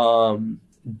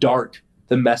dark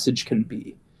the message can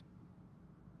be.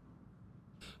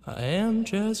 I am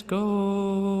just going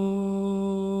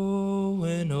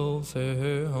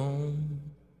over home.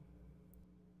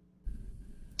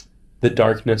 The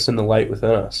darkness and the light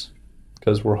within us.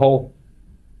 because we're whole.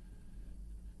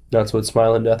 That's what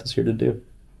Smile and Death is here to do.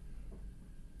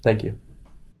 Thank you.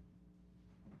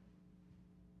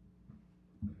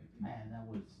 And that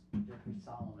was Jeffrey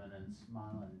Solomon and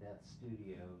Smile and Death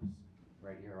Studios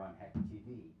right here on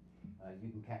HckTv. You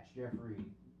can catch Jeffrey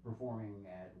performing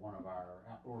at one of our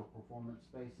outdoor performance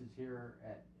spaces here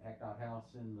at HckTv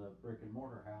in the brick and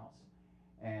mortar house.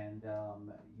 And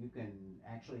you can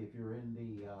actually, if you're in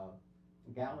the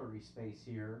gallery space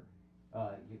here,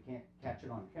 you can't catch it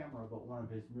on camera, but one of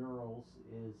his murals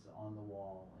is on the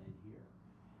wall in here.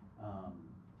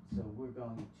 So we're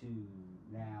going to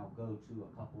now go to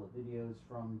a couple of videos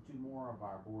from two more of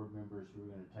our board members who are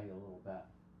going to tell you a little bit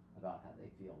about how they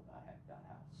feel about HckTv.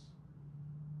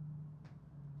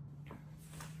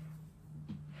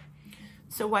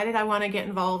 So why did I want to get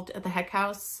involved at the Heck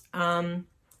House?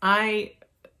 I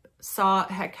saw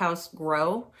Heck House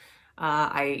grow.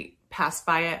 I passed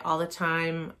by it all the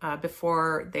time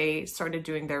before they started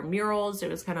doing their murals. It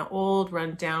was kind of old,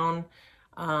 run down,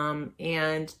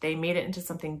 and they made it into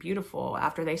something beautiful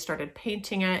after they started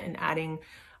painting it and adding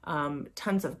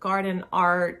tons of garden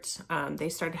art. They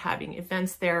started having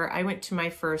events there. I went to my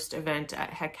first event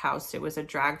at Heck House. It was a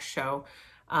drag show.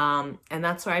 And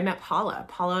that's where I met Paula.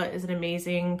 Paula is an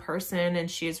amazing person, and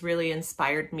she has really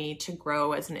inspired me to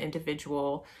grow as an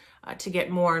individual, to get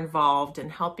more involved in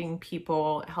helping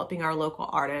people, helping our local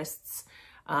artists.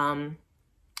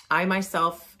 I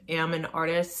myself am an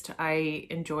artist. I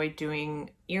enjoy doing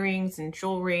earrings and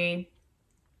jewelry.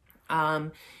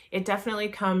 It definitely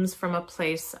comes from a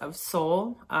place of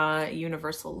soul,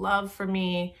 universal love for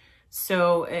me.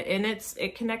 So, and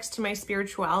it connects to my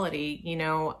spirituality. You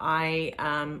know, I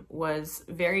was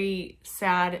very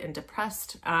sad and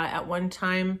depressed at one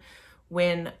time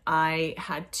when I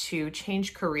had to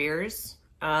change careers.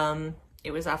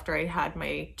 It was after I had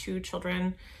my 2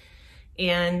 children,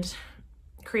 and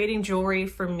creating jewelry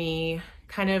for me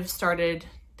kind of started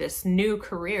this new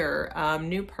career,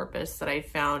 new purpose that I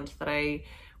found that I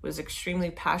was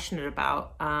extremely passionate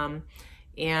about.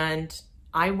 And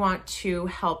I want to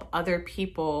help other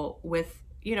people with,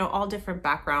 you know, all different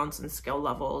backgrounds and skill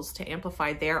levels to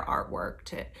amplify their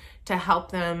artwork, to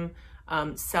help them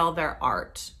sell their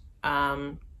art,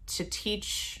 to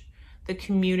teach the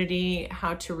community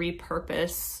how to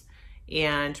repurpose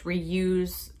and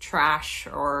reuse trash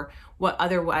or what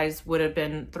otherwise would have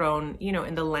been thrown, you know,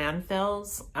 in the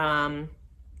landfills.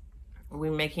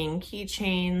 We're making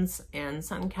keychains and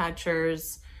sun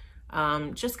catchers,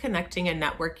 just connecting and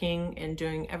networking and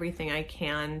doing everything I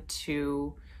can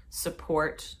to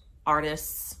support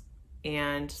artists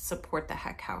and support the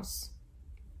Heck House.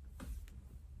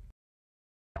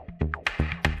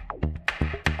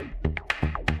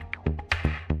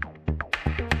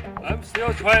 I'm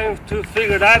still trying to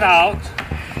figure that out.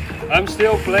 I'm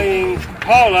still blaming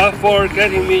Paula for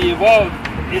getting me involved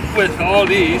with all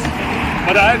these.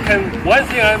 But one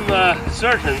thing I'm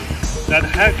certain, that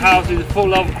Heck House is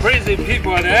full of crazy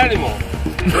people and animals.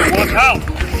 So watch out.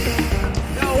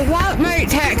 So what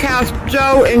makes Heck House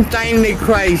so insanely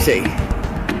crazy?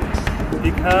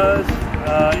 Because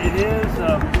it is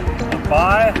a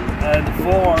by and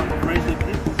for crazy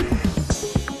people.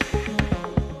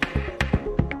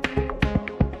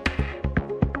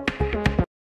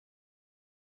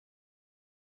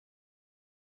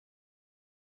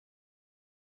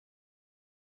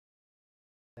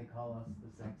 They call us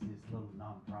the sexiest little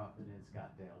nonprofit in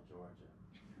Scottsdale, Georgia.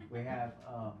 We have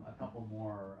a couple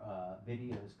more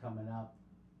videos coming up.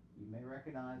 You may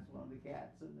recognize one of the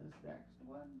cats in this next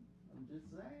one. I'm just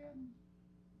saying.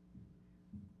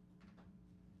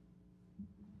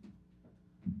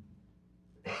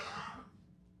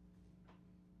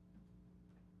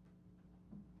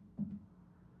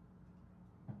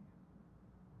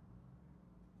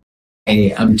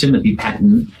 Hey, I'm Timothy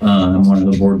Patton. I'm one of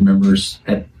the board members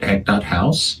at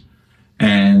HckTv,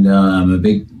 and I'm a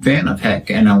big fan of Heck,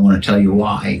 and I want to tell you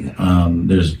why.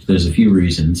 There's a few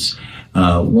reasons.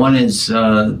 One is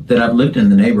that I've lived in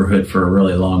the neighborhood for a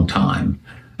really long time.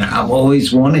 I've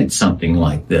always wanted something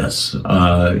like this.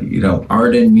 You know,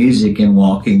 art and music in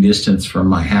walking distance from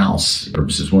my house.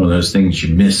 This is one of those things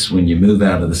you miss when you move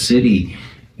out of the city,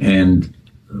 and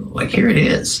like here it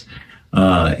is.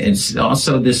 It's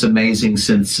also this amazing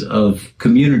sense of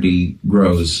community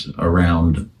grows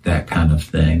around that kind of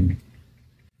thing.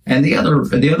 And the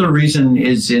other reason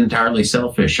is entirely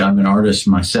selfish. I'm an artist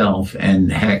myself, and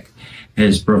Heck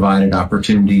has provided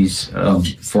opportunities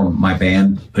for my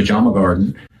band, Pajama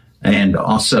Garden, and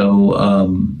also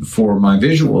for my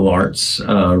visual arts,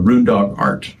 Rune Dog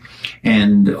Art.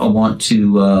 And I want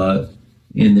to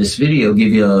in this video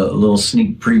give you a little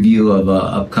sneak preview of an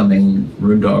upcoming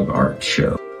Roondog art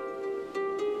show.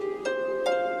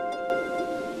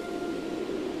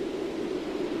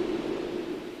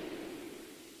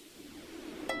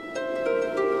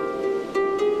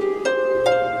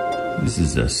 This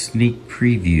is a sneak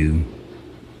preview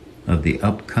of the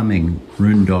upcoming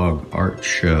Roondog art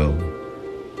show,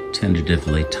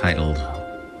 tentatively titled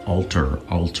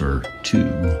Altar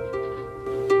 2.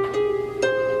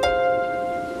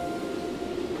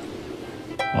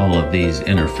 All of these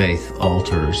interfaith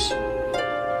altars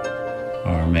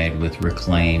are made with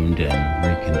reclaimed and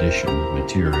reconditioned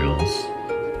materials.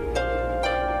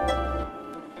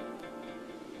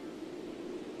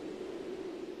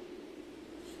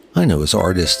 I know as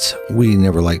artists, we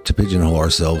never like to pigeonhole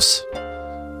ourselves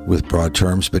with broad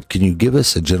terms, but can you give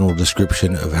us a general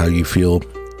description of how you feel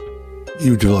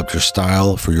you've developed your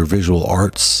style for your visual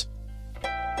arts?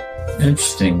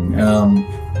 Interesting.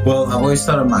 Well, I've always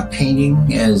thought of my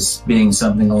painting as being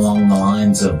something along the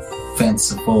lines of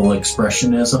fanciful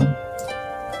expressionism.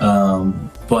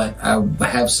 But I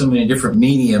have so many different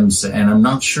mediums, and I'm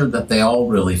not sure that they all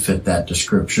really fit that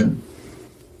description.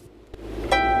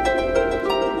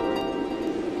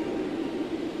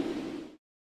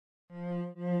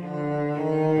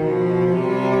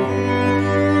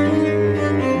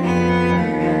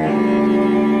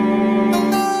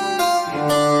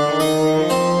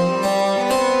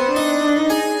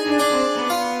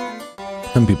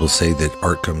 Some people say that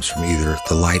art comes from either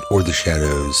the light or the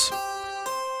shadows.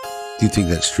 Do you think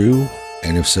that's true?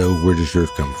 And if so, where does yours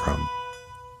come from?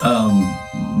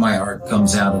 My art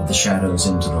comes out of the shadows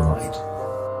into the light.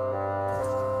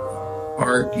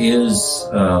 Art is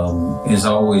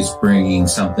always bringing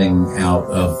something out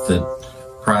of the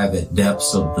private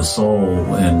depths of the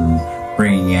soul and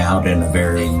bringing out in a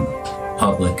very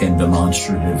public and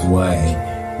demonstrative way,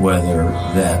 whether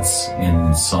that's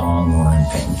in song or in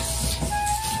paint.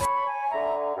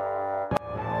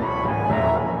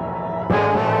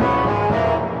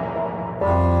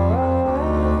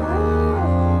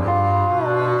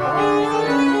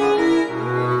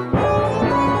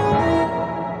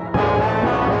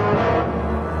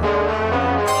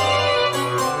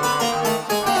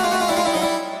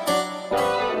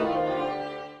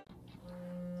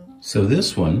 So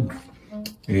this one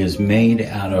is made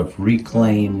out of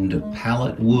reclaimed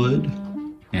pallet wood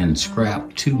and scrap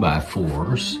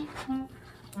 2x4s.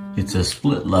 It's a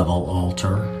split level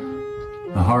altar.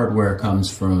 The hardware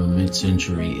comes from a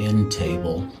mid-century end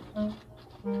table.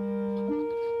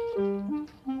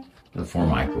 The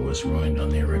Formica was ruined on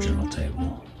the original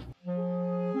table.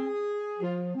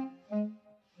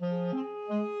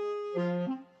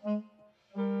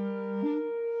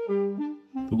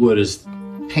 The wood is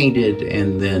painted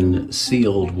and then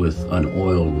sealed with an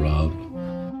oil rub.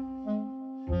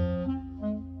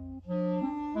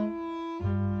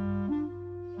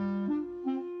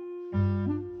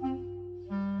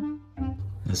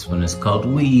 This one is called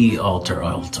Wee Altar,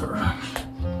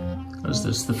 because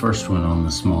this is the first one on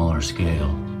the smaller scale.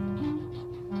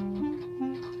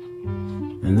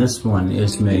 And this one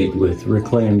is made with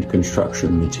reclaimed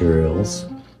construction materials.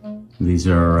 These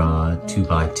are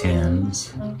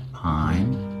 2x10s.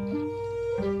 Pine.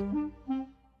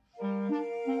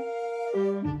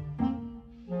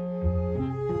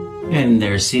 And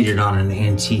they're seated on an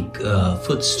antique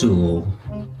footstool,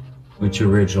 which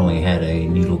originally had a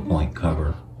needlepoint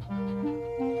cover.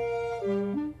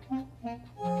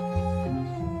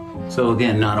 So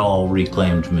again, not all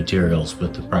reclaimed materials,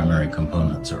 but the primary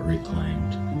components are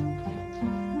reclaimed.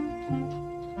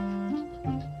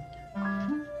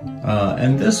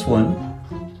 And this one,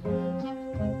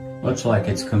 much like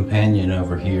its companion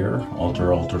over here,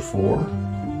 Altar 4.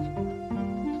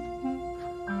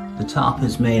 The top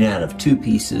is made out of two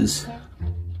pieces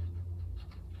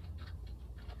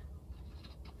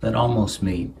that almost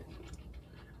meet.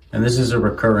 And this is a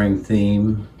recurring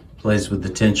theme, plays with the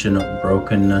tension of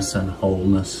brokenness and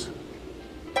wholeness.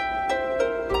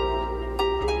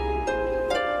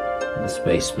 The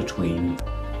space between.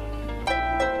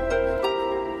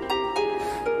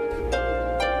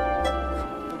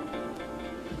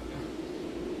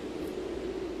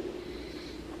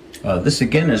 This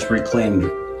again is reclaimed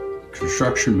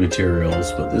construction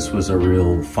materials, but this was a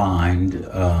real find,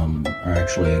 or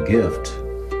actually a gift.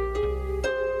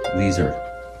 These are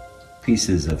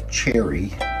pieces of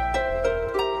cherry.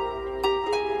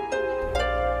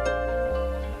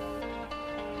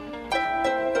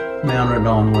 Mounted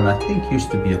on what I think used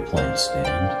to be a plant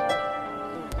stand.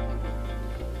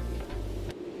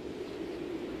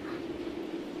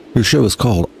 Your show is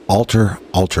called Altar.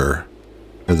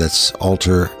 That's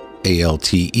Alter,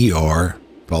 A-L-T-E-R,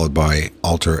 followed by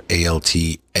altar,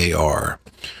 ALTAR.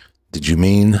 Did you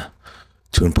mean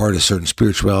to impart a certain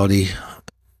spirituality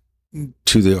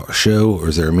to the show, or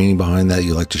is there a meaning behind that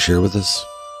you'd like to share with us?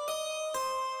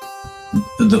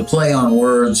 The play on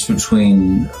words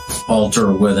between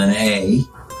altar with an A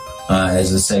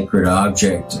as a sacred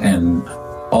object and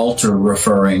altar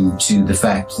referring to the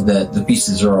fact that the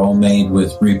pieces are all made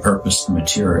with repurposed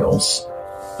materials.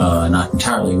 Not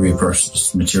entirely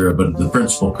repurposed material, but the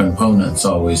principal components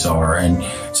always are. And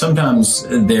sometimes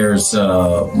there's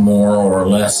more or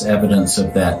less evidence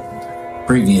of that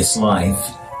previous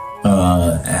life.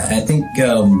 I think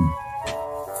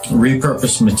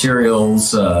repurposed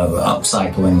materials,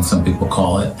 upcycling, some people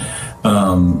call it,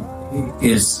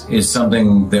 is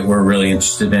something that we're really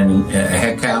interested in at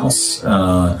Heck House.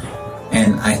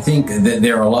 And I think that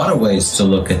there are a lot of ways to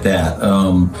look at that.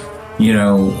 You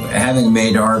know, having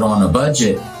made art on a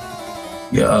budget,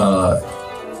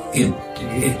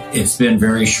 it's been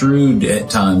very shrewd at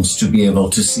times to be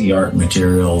able to see art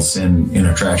materials in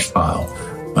a trash pile.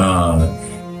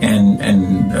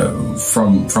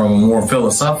 From a more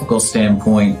philosophical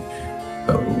standpoint,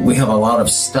 we have a lot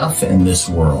of stuff in this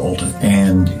world,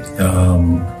 and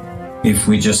if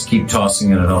we just keep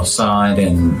tossing it aside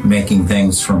and making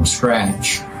things from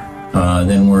scratch,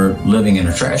 then we're living in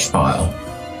a trash pile.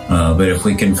 But if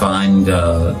we can find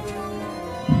the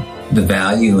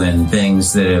value in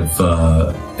things that have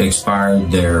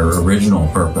expired their original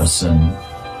purpose and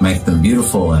make them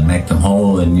beautiful and make them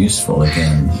whole and useful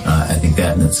again, I think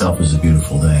that in itself is a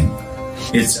beautiful thing.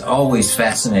 It's always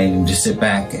fascinating to sit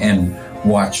back and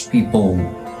watch people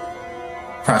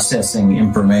processing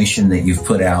information that you've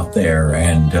put out there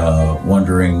and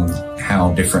wondering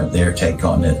how different their take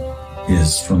on it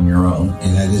is from your own.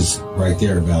 And that is right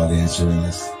there about answering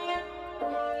this.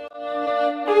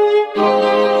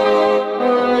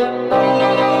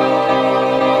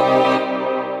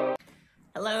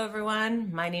 Hello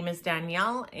everyone, my name is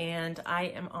Danielle and I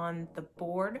am on the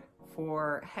board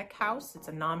for Heck House. It's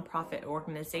a nonprofit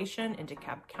organization in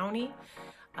DeKalb County.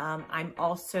 I'm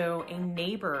also a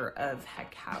neighbor of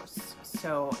Heck House.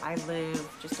 So I live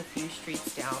just a few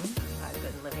streets down. I've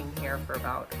been living here for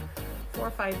about 4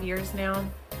 or 5 years now.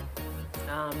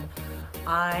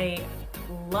 I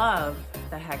love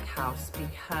the Heck House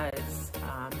because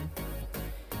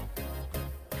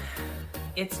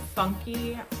it's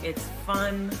funky, it's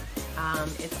fun,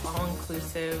 it's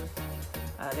all-inclusive.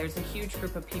 There's a huge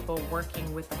group of people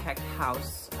working with the Heck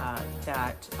House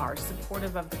that are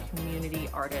supportive of the community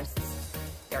artists.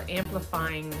 They're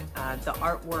amplifying the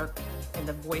artwork and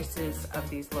the voices of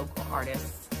these local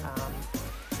artists.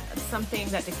 It's something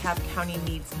that DeKalb County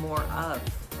needs more of.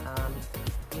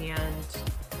 And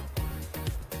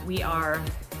we are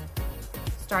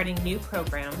starting new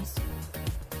programs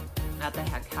at the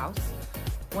Heck House.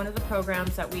 One of the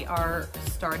programs that we are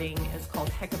starting is called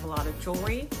Heck of a Lot of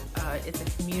Jewelry. It's a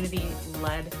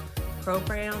community-led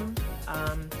program.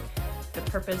 The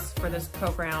purpose for this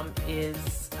program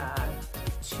is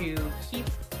to keep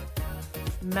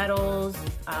metals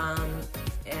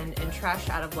and trash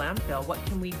out of landfill. What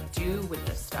can we do with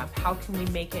this stuff? How can we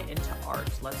make it into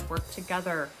art? Let's work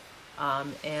together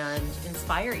and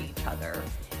inspire each other.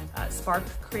 Spark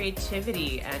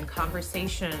creativity and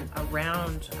conversation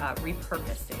around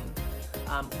repurposing.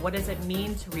 What does it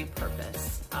mean to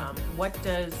repurpose? What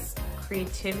does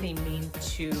creativity mean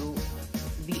to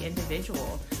the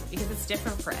individual? Because it's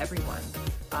different for everyone.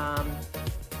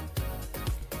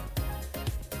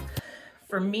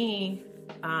 For me,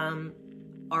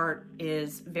 art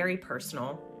is very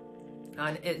personal.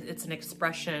 It's an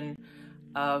expression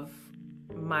of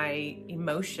my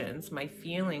emotions, my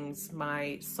feelings,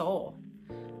 my soul.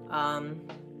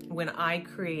 When I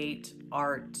create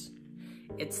art,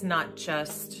 it's not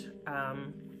just a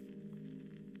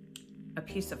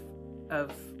piece of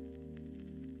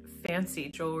fancy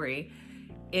jewelry.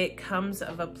 It comes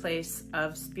of a place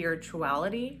of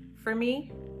spirituality for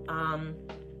me.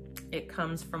 It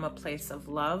comes from a place of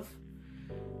love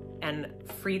and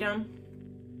freedom.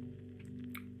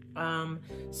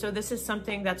 So this is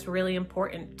something that's really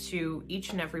important to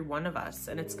each and every one of us,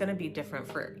 and it's going to be different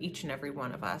for each and every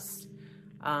one of us.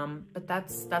 But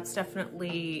that's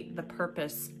definitely the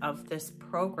purpose of this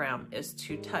program, is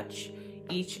to touch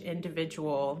each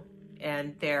individual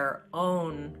and their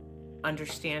own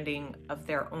understanding of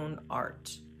their own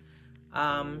art.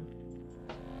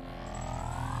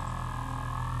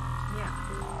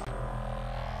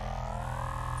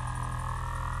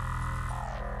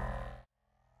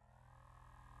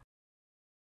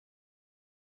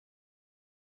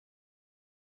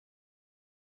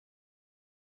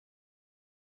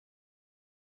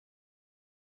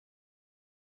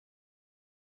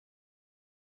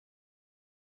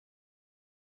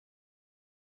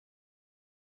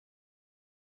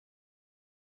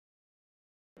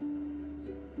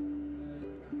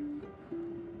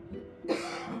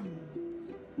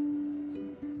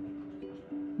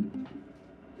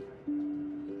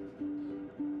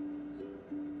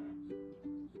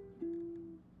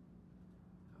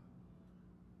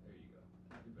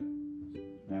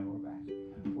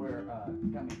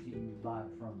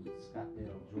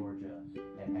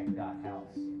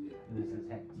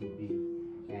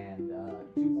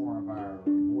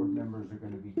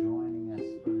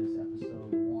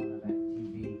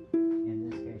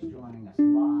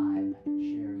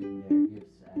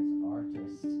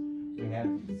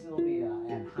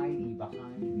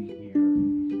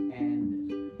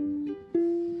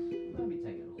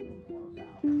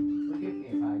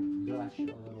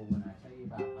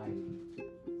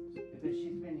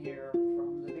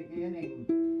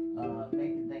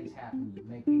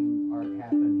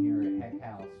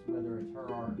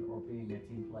 her art or being a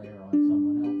team player on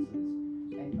someone else's.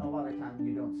 And a lot of times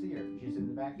you don't see her. She's in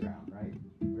the background, right?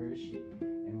 Where is she?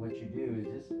 And what you do is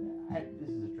this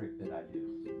is a trick that I do.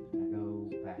 I go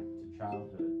back to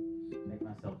childhood, take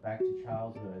myself back to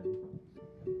childhood,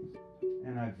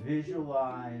 and I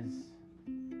visualize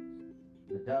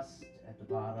the dust at the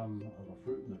bottom of a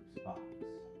Fruit Loops box.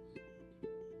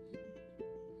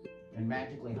 And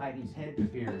magically Heidi's head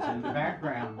appears in the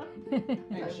background.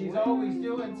 And she's always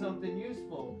doing something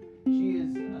useful. She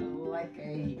is like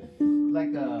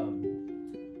a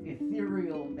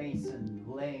ethereal mason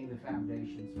laying the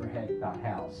foundations for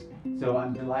House. So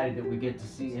I'm delighted that we get to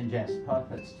see Ingest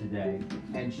Puppets today.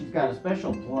 And she's got a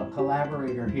special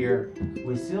collaborator here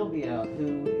with Sylvia,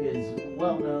 who is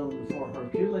well known for her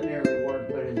culinary work,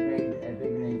 but has made a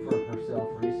big name for herself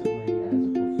recently as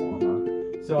a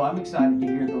performer. So I'm excited to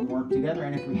hear them work together.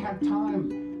 And if we have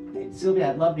time, Sylvia,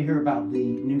 I'd love to hear about the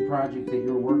new project that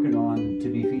you're working on to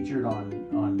be featured on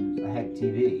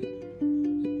HckTv.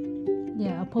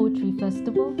 Yeah, a poetry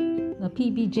festival, a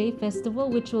PBJ festival,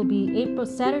 which will be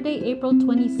Saturday, April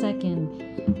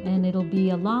 22nd. And it'll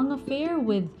be a long affair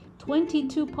with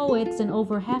 22 poets, and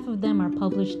over half of them are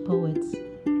published poets.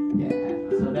 Yeah,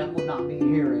 so that will not be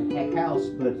here at Heck House,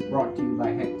 but brought to you by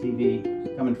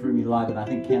HckTV, coming from you live at, I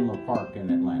think, Kenlow Park in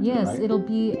Atlanta, Yes, right? it'll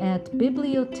be at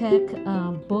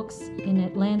Bibliotech Books in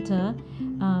Atlanta,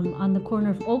 on the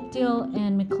corner of Oakdale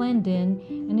and McClendon,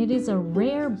 and it is a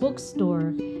rare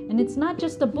bookstore. And it's not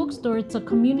just a bookstore, it's a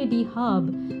community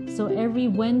hub. So every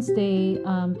Wednesday,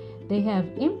 they have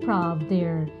improv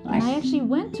there. Nice. And I actually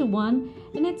went to one,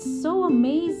 and it's so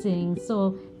amazing.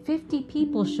 So 50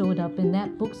 people showed up in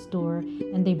that bookstore,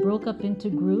 and they broke up into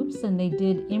groups, and they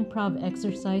did improv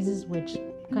exercises, which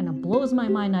kind of blows my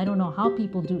mind. I don't know how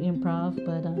people do improv,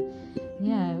 but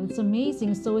yeah, it's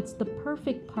amazing. So it's the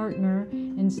perfect partner,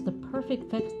 and it's the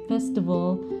perfect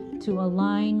festival to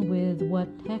align with what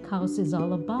Heck House is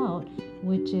all about,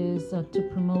 which is to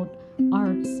promote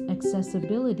arts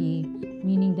accessibility,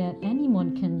 meaning that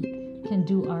anyone can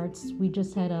do arts. We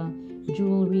just had a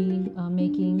jewelry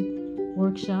making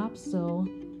workshop, so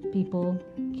people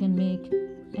can make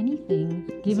anything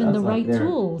given the right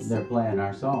tools. They're playing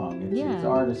our song. It's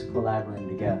artists collaborating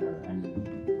together and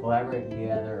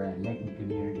making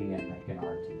community and making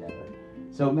art together.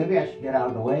 So maybe I should get out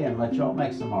of the way and let y'all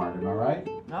make some art. Am I right?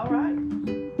 All right.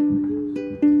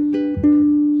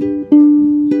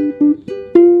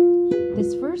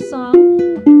 This first song,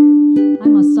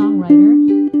 I'm a songwriter.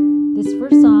 This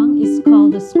first song is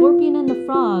called The Scorpion and the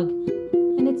Frog,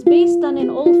 and it's based on an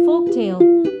old folktale,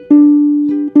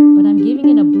 but I'm giving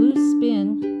it a blues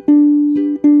spin,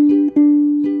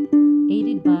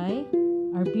 aided by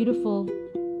our beautiful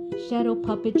shadow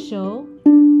puppet show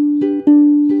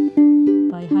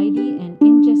by Heidi and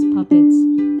Ingest Puppets.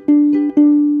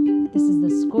 This is The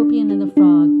Scorpion and the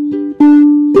Frog.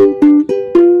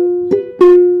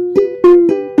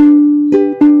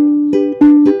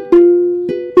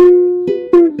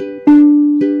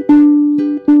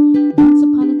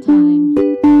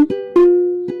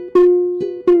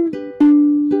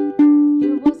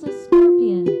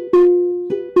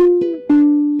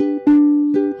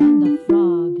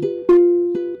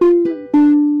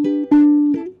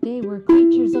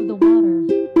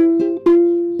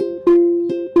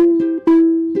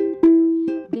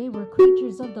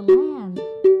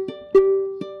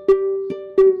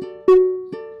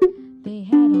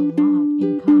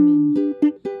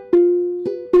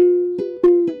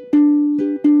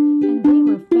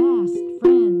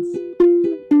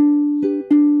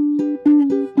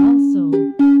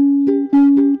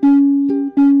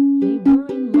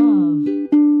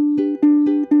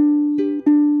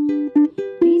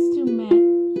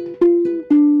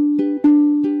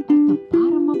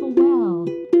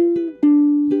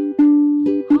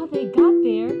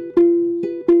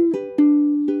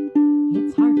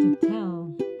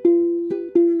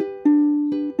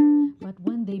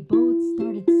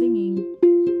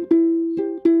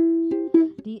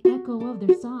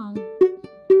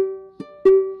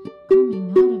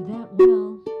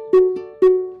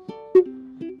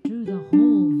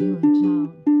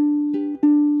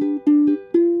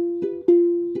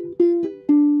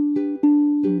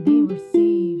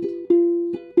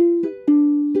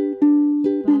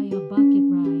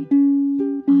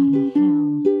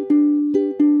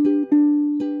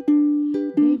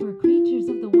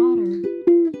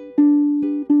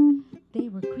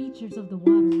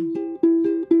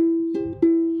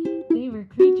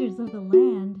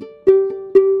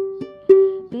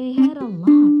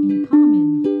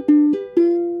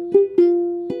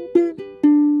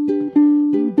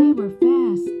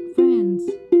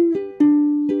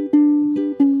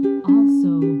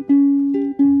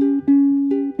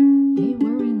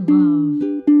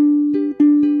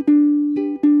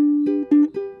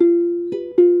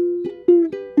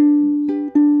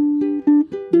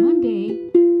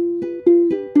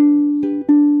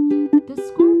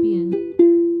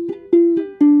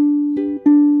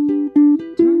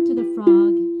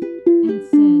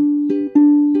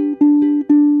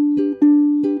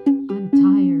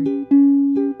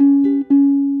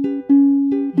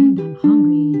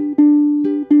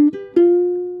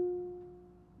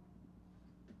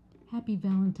 Happy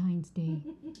Valentine's Day.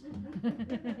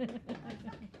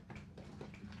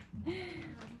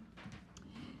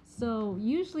 So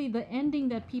usually the ending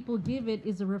that people give it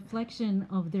is a reflection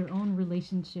of their own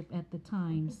relationship at the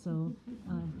time. So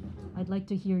I'd like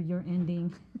to hear your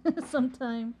ending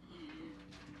sometime.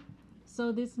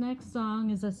 So this next song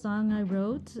is a song I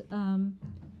wrote.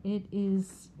 It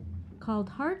is called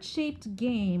Heart-Shaped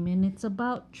Game, and it's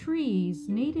about trees,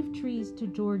 native trees to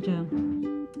Georgia.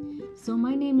 So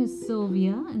my name is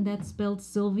Sylvia, and that's spelled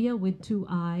Sylvia with 2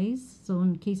 I's. So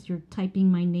in case you're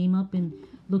typing my name up and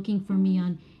looking for me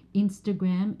on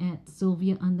Instagram at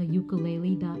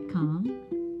sylviaontheukulele.com.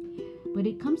 But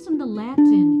it comes from the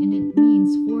Latin, and it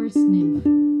means forest nymph.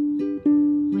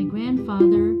 My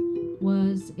grandfather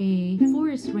was a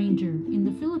forest ranger in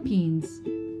the Philippines.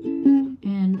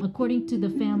 And according to the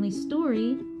family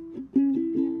story,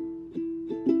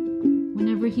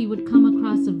 whenever he would come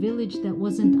across a village that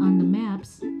wasn't on the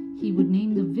maps, he would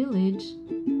name the village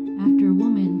after a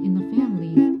woman in the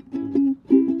family.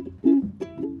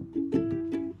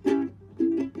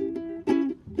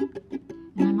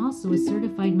 And I'm also a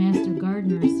certified master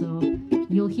gardener, so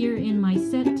you'll hear in my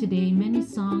set today many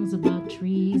songs about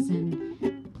trees and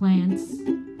plants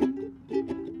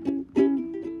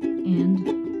and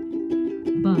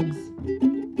bugs.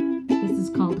 This is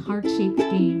called Heart-Shaped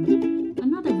Game,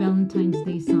 another Valentine's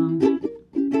Day song.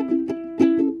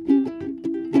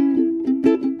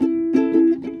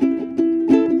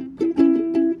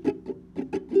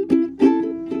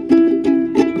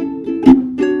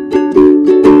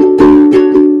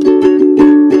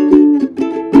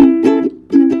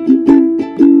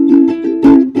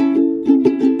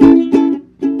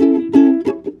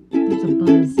 There's a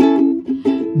buzz.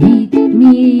 Meet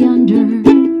me under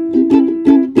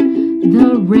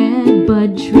the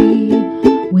redbud tree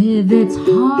with its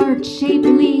heart-shaped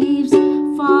leaves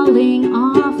falling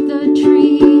off the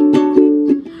tree.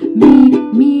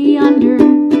 Meet me under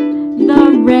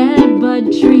the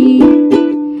redbud tree.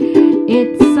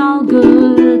 It's all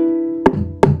good.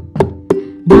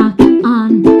 Knock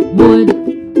on wood.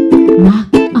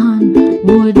 Knock on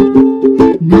wood.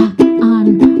 Knock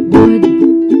on wood.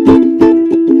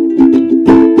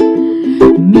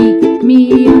 Meet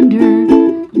me under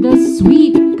the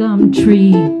sweet gum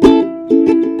tree.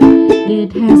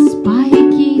 It has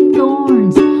spiky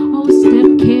thorns. Oh,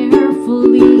 step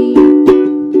carefully.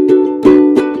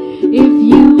 If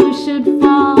you should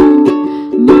fall,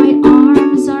 my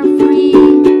arms are free.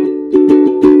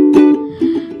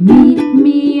 Meet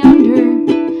me under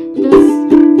the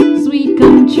sweet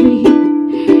gum tree.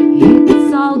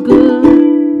 It's all good.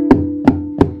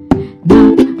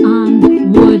 Knock on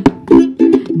wood.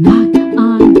 Knock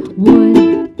on wood.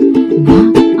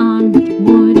 Knock on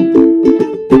wood.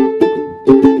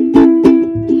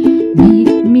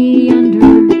 Meet me under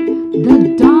the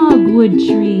dogwood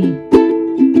tree.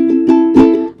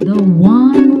 The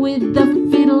one with the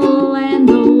fiddle and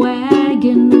the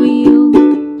wagon wheel.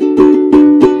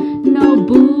 No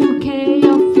bouquet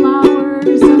of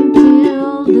flowers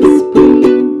until the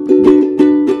spring.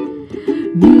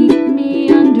 Meet me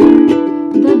under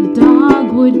the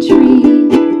dogwood tree.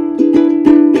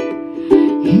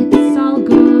 It's all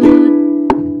good.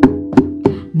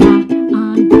 Knock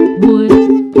on wood.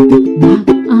 Knock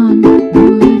on wood.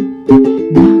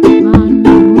 Knock on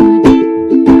wood.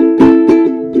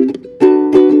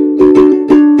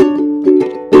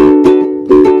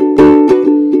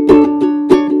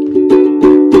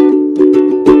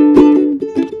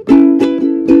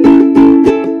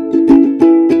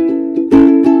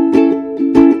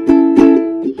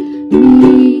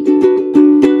 Meet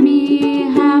me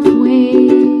halfway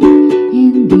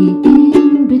in the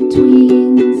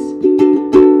in-betweens.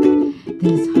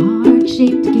 This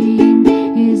heart-shaped game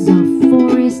is a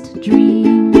forest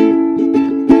dream.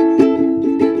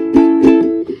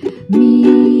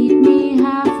 Meet me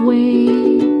halfway.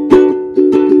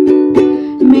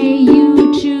 May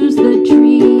you choose the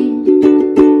tree.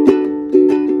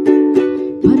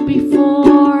 But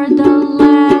before the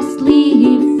last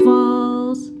leaf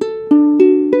falls,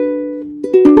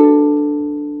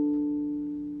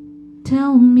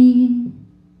 tell me,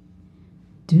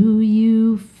 do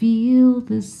you feel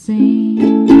the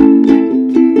same?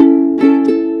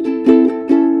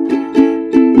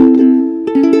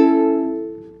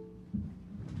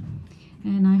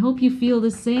 And I hope you feel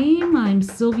the same. I'm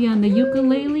Sylvia on the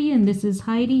ukulele, and this is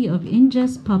Heidi of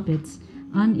Ingest Puppets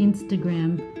on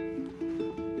Instagram.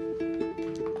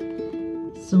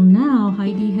 So now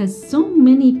Heidi has so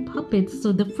many puppets.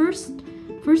 So the first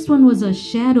one was a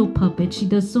shadow puppet. She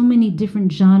does so many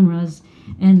different genres.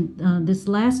 And this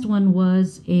last one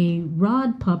was a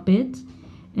rod puppet.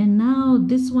 And now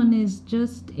this one is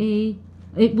just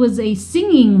it was a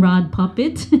singing rod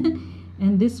puppet.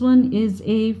 And this one is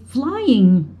a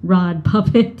flying rod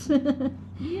puppet.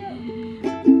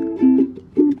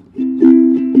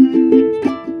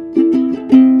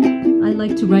 I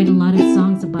like to write a lot of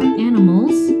songs about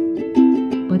animals,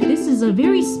 but this is a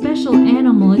very special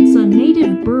animal. It's a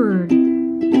native bird,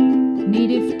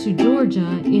 native to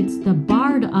Georgia. It's the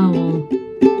barred owl.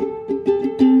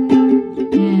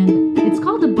 And it's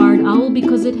called a barred owl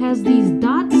because it has these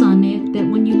dots on it that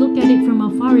when you look at it from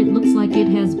afar, it looks like it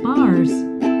has bars.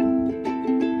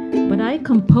 But I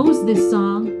composed this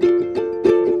song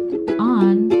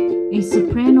on a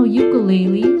soprano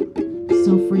ukulele.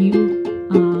 So for you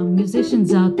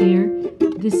musicians out there,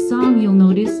 this song, you'll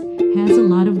notice, has a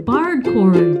lot of barred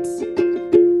chords.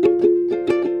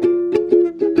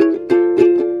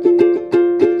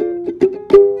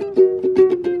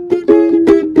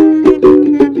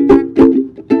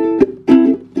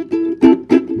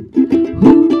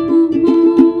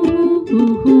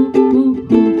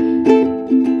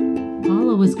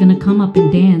 Paula was gonna come up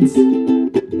and dance.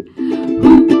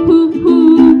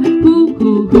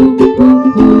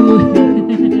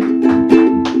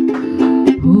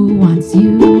 Who wants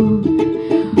you?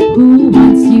 Who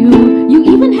wants you? You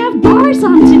even have bars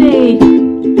on today.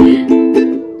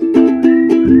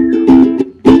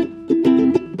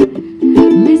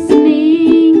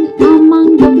 Listening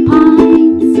among the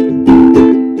pines,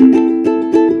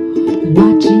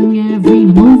 watching every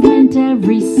movement,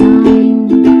 every sign.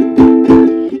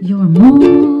 Your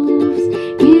moves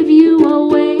give you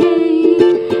away,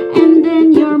 and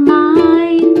then you're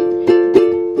mine.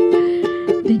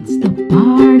 It's the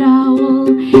barred owl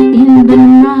in the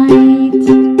night.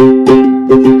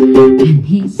 And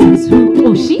he says who,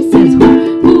 oh she says who,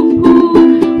 who, who,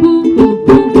 who, who,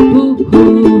 who, who, who.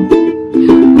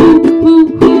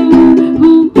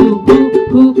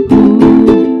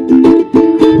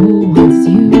 Who wants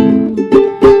you?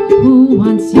 Who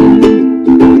wants you?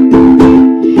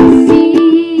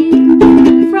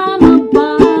 Seen from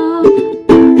above,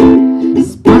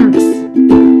 sparks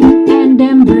and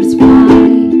embers fly.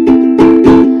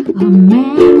 A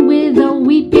man with a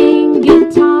weeping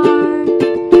guitar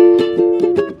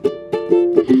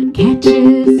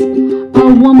catches a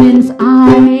woman's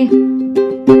eye.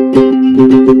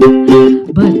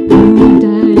 But who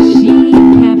does she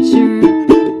capture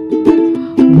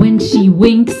when she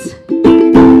winks?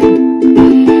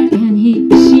 And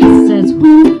she says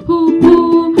who, who, who,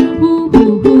 who, who,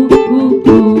 who,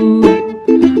 who,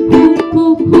 who, who,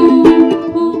 who,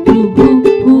 who, who,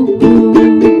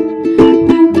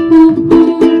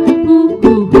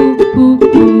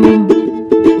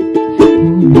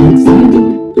 who wants you?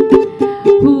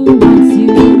 Who wants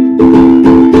you?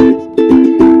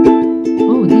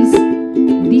 Oh,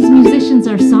 these musicians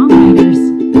are songwriters.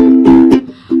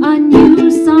 A new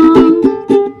song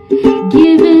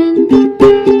given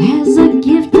as a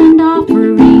gift and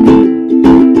offering,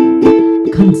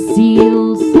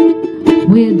 conceals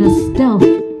with a stealth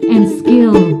and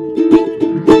skill,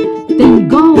 then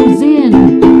goes in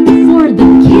for the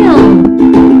kill.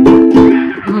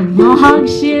 A log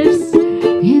shifts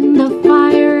in the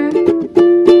fire,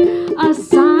 a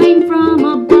sign from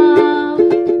above,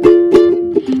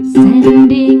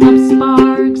 sending up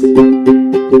sparks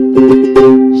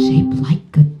shaped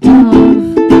like a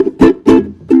dove.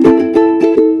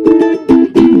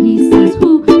 And he says who,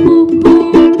 who, who,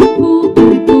 who, who,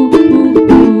 who, who,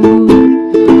 who,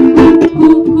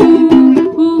 who, who,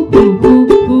 who, who, who,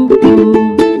 who.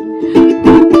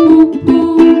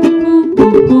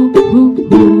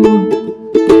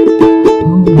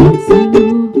 Who wants you?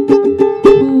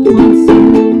 Who wants you?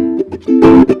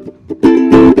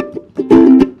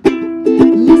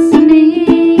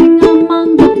 Listening among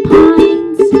the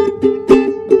pines,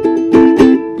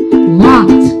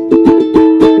 locked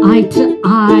eye to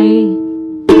eye.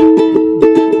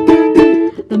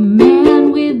 The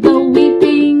man with the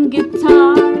weeping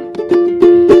guitar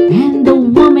and the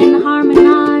woman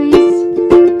harmonize.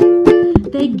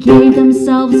 They gave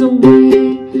themselves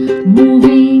away,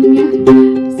 moving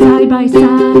side by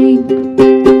side.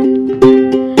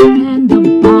 And the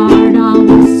barred owl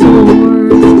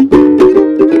soars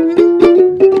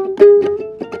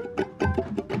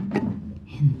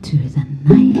into the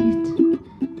night.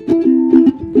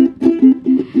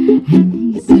 And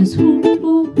he says who, who,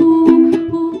 who,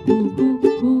 who, who, who,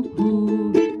 who, who.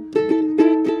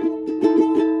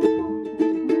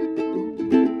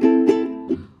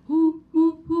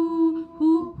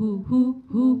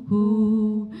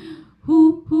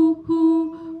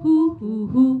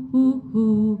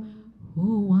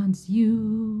 Who wants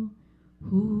you?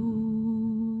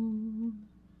 Who?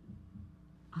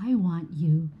 want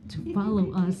you to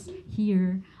follow us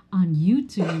here on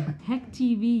YouTube,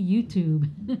 HckTv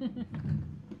YouTube.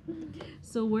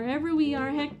 So wherever we are,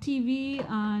 HckTv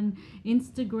on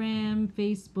Instagram,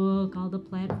 Facebook, all the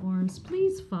platforms,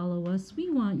 please follow us. We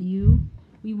want you.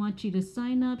 We want you to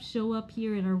sign up, show up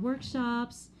here at our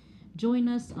workshops, join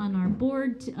us on our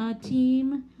board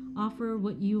team, offer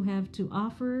what you have to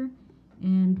offer,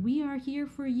 and we are here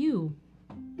for you.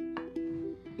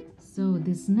 So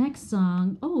this next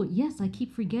song, oh yes, I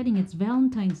keep forgetting it's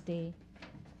Valentine's Day.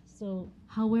 So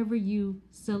however you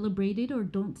celebrate it or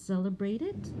don't celebrate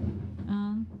it,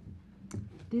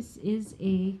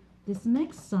 this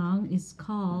next song is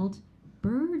called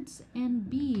Birds and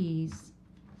Bees.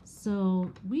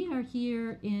 So we are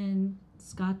here in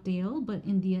Scottsdale, but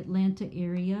in the Atlanta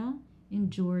area in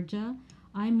Georgia.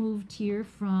 I moved here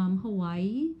from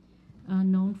Hawaii,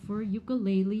 known for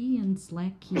ukulele and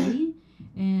slack key.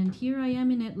 And here I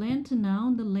am in Atlanta now,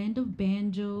 in the land of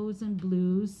banjos and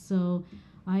blues. So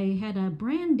I had a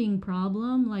branding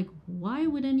problem, like why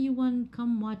would anyone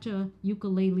come watch a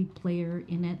ukulele player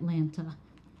in Atlanta?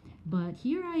 But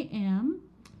here I am,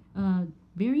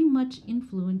 very much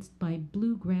influenced by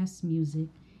bluegrass music.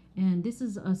 And this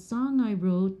is a song I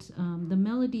wrote. The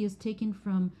melody is taken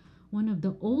from one of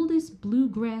the oldest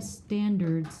bluegrass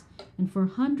standards. And for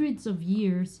hundreds of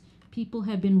years, people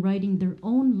have been writing their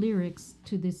own lyrics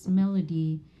to this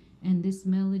melody. And this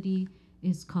melody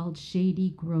is called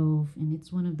Shady Grove, and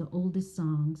it's one of the oldest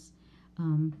songs.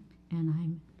 And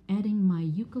I'm adding my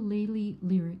ukulele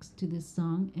lyrics to this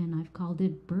song, and I've called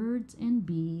it Birds and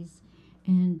Bees,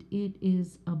 and it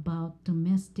is about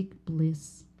domestic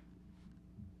bliss.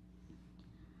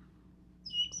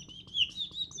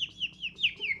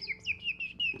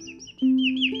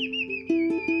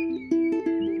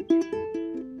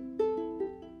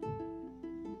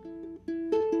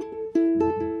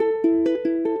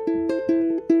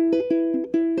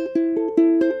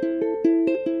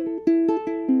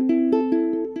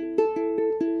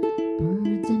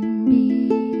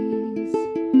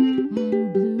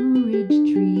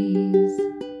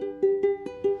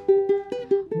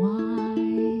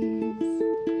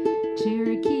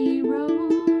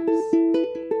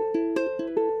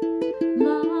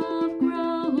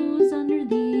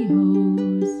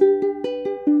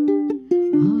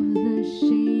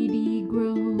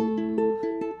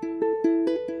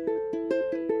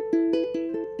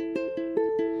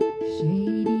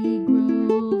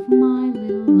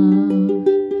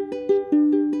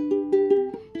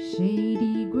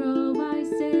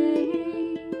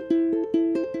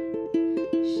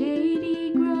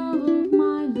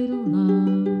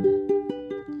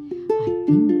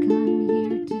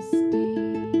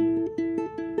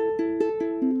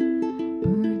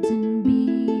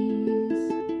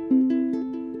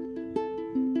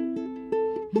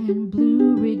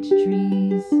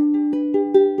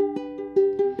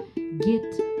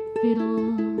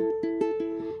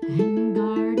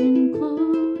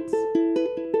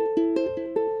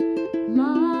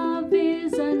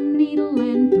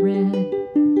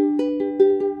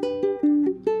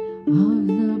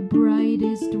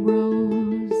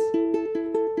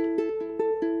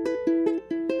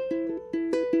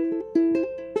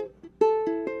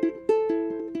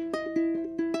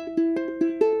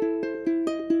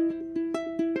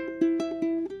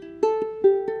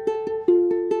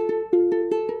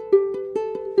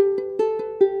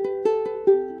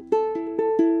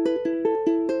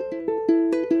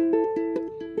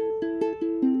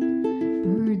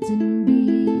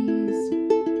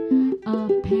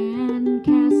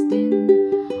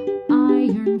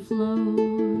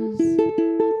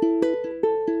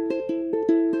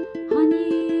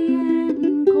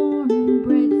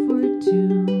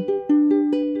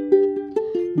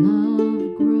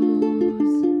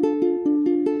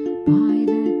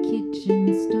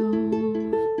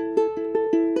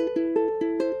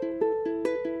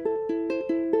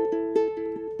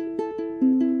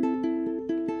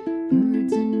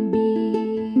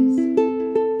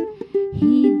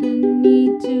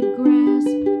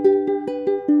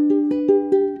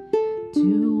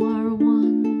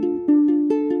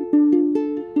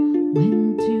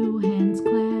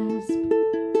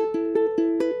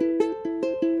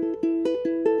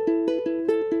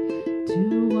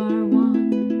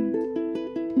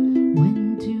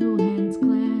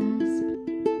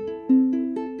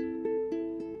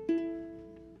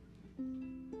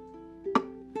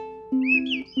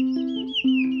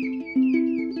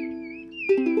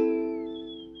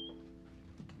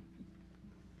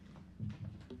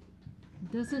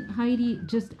 Doesn't Heidi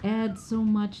just add so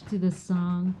much to the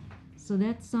song? So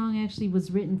that song actually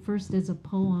was written first as a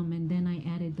poem, and then I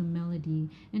added the melody.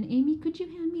 And Amy, could you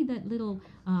hand me that little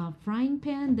frying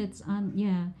pan that's on?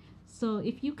 Yeah. So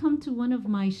if you come to one of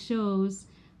my shows,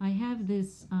 I have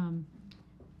this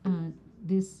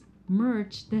this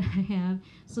merch that I have.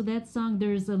 So that song,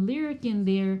 there's a lyric in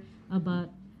there about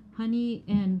honey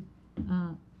and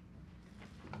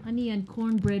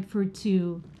cornbread for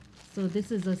two. So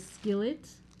this is a skillet,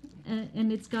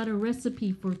 and it's got a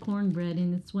recipe for cornbread,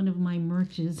 and it's one of my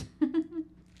merches.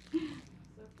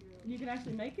 You can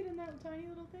actually make it in that tiny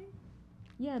little thing?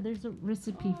 Yeah, there's a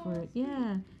recipe for it.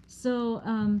 Yeah. So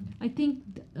I think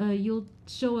you'll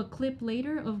show a clip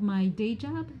later of my day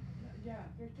job. Yeah,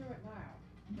 just do it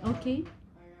now. Okay.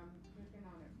 I am clicking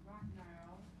on it right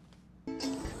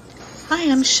now.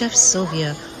 Hi, I'm Chef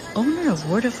Sylvia, owner of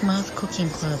Word of Mouth Cooking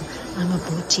Club. I'm a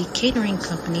boutique catering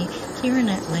company here in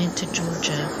Atlanta,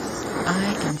 Georgia.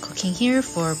 I am cooking here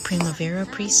for Primavera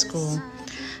Preschool.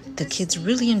 The kids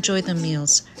really enjoy the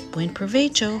meals. Buen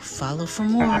provecho. Follow for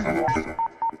more.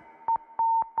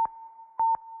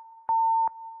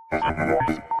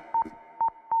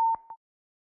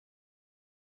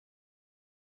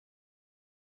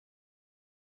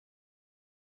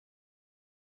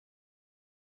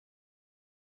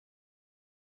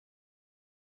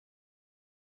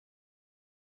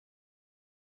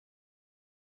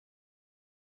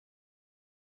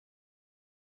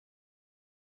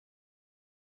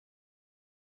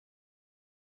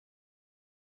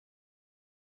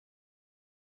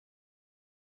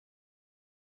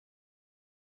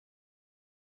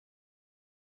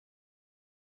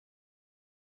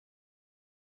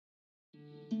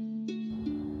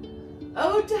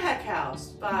 Ode to Heck House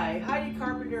by Heidi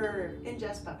Carpenter and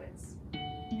Jess Puppets.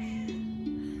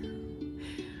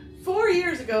 4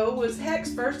 years ago was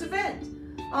Heck's first event,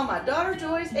 on my daughter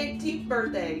Joy's 18th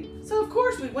birthday, so of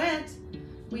course we went.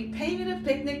 We painted a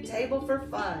picnic table for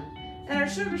fun, and our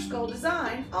sugar skull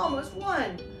design almost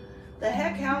won. The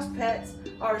Heck House pets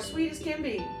are as sweet as can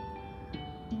be.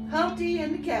 Humpty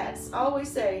and the cats always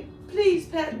say, "Please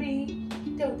pet me,"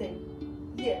 don't they?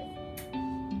 Yes.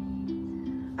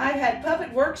 I've had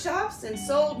puppet workshops and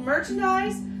sold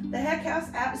merchandise. The Heck House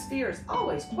atmosphere is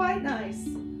always quite nice.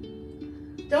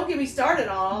 Don't get me started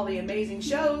on all the amazing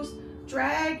shows.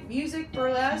 Drag, music,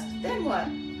 burlesque, then what?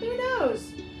 Who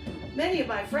knows? Many of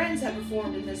my friends have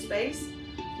performed in this space.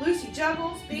 Lucy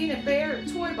Juggles, Bean and Bear,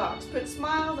 and Toy Box put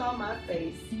smiles on my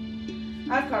face.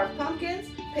 I've carved pumpkins,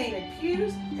 painted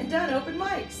pews, and done open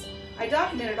mics. I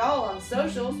document it all on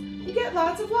socials and get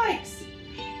lots of likes.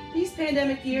 These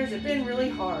pandemic years have been really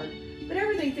hard, but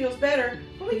everything feels better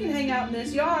when we can hang out in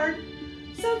this yard.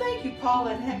 So thank you,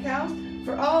 Paula and Heck House,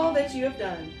 for all that you have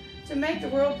done to make the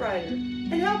world brighter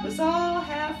and help us all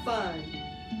have fun.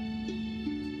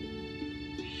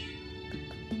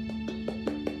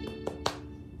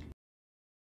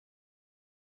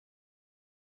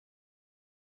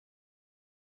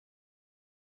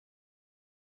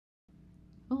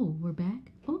 Oh, we're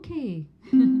back? Okay.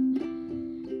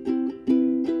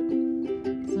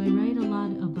 So I write a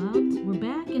lot about, we're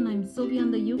back, and I'm Sylvia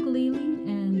on the ukulele,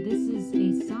 and this is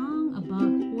a song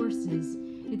about horses.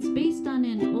 It's based on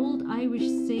an old Irish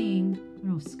saying,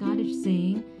 Scottish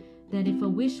saying, that if a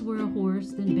wish were a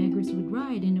horse, then beggars would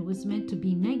ride, and it was meant to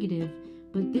be negative,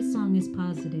 but this song is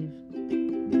positive.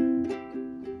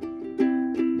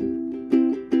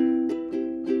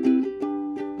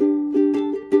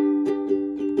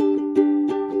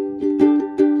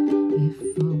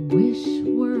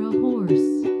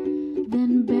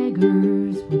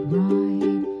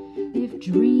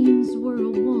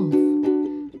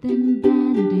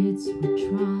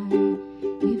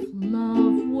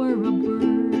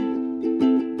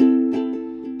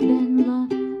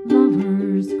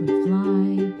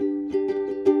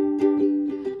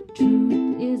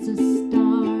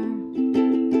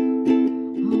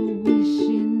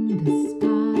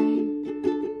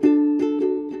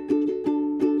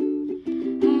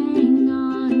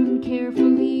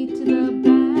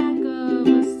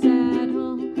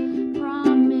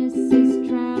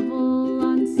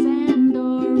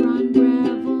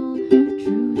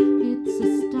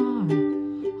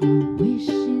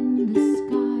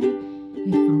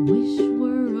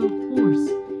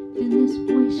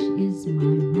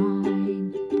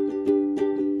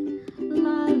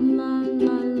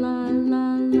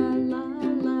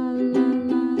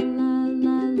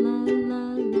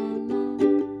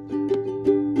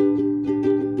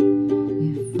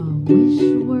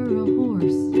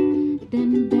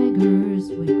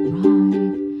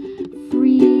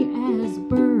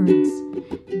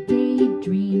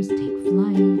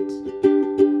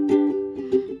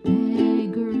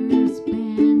 Beggars,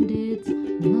 bandits,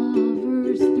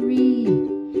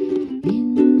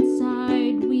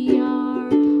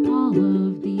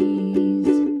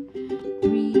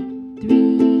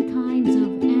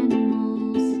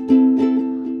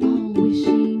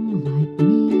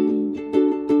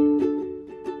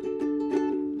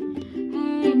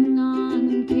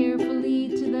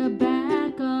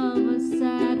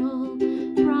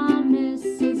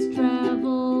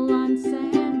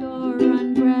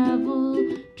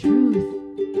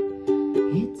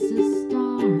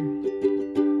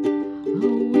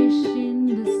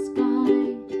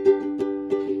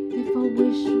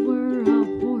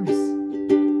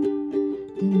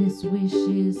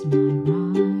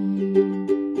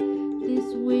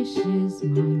 is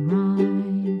my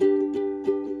rhyme.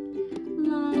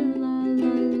 La la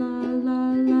la la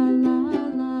la la la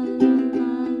la la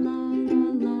la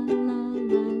la la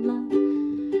la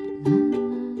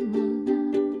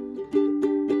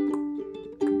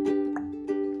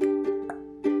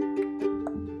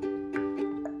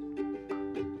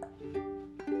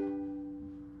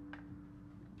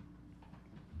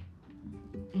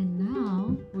And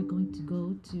now we're going to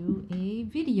go to a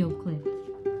video clip.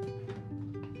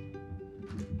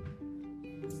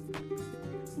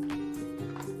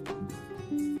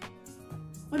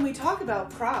 When we talk about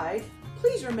pride,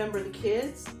 please remember the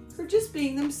kids for just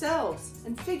being themselves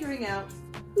and figuring out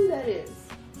who that is.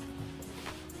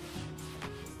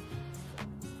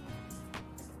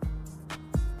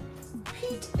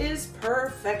 Pete is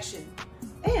perfection,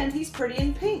 and he's pretty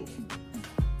in pink.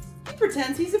 He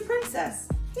pretends he's a princess.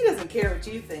 He doesn't care what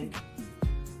you think.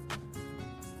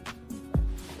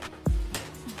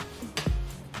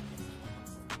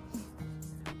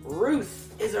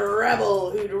 Ruth is a rebel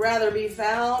who'd rather be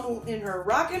found in her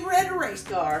rockin' red race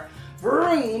car,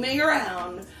 vrooming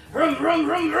around. Vroom, vroom,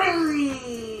 vroom, vroom.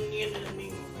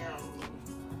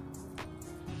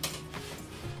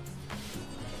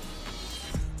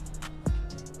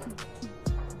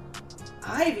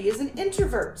 Ivy is an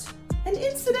introvert and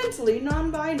incidentally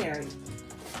non-binary.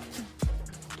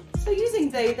 So using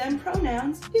they, them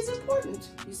pronouns is important,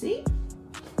 you see?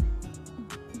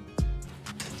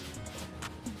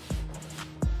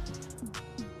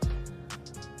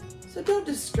 So don't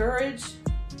discourage,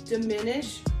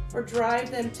 diminish, or drive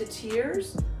them to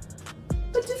tears,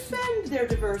 but defend their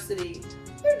diversity.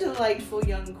 They're delightful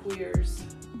young queers.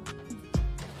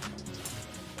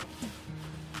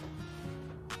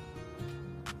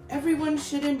 Everyone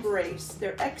should embrace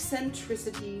their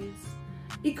eccentricities,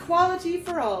 equality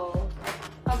for all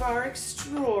of our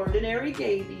extraordinary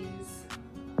gabies.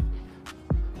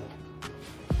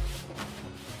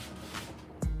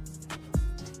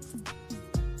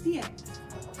 The end.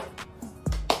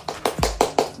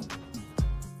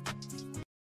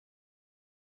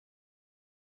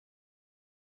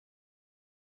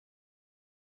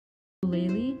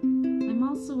 Lately, I'm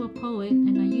also a poet,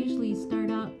 and I usually start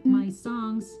out my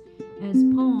songs as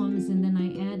poems and then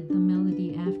I add the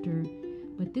melody after.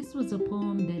 But this was a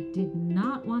poem that did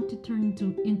not want to turn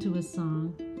into a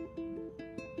song.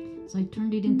 So I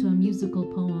turned it into a musical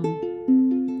poem.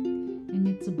 And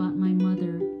it's about my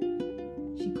mother.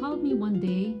 She called me one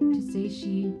day to say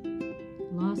she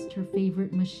lost her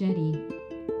favorite machete.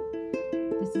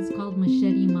 This is called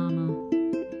Machete Mama.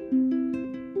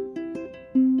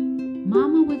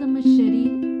 Mama with a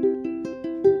machete,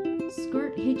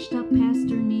 skirt hitched up past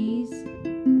her knees,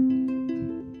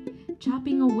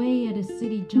 chopping away at a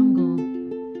city jungle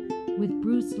with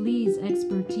Bruce Lee's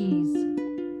expertise.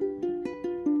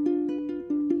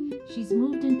 She's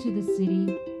moved into the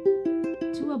city,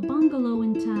 to a bungalow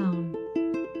in town,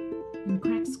 and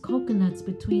cracks coconuts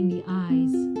between the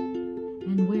eyes,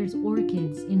 and wears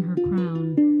orchids in her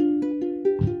crown.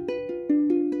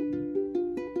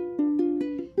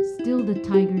 Still the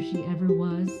tiger she ever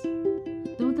was,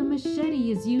 though the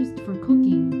machete is used for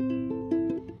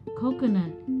cooking.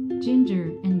 Coconut,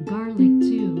 ginger, and garlic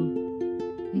too.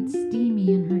 It's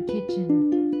steamy in her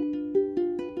kitchen.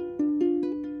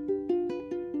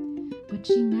 But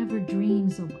she never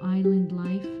dreams of island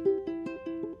life.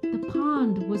 The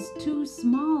pond was too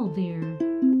small there.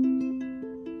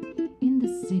 In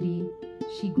the city,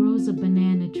 she grows a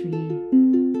banana tree.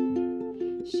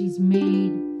 She's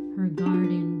made her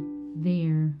garden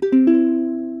there.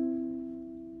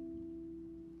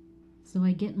 So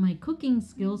I get my cooking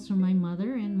skills from my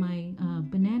mother and my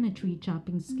banana tree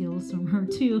chopping skills from her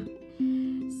too.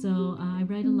 So I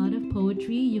write a lot of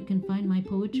poetry. You can find my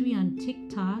poetry on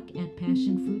TikTok at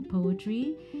Passion Fruit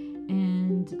Poetry.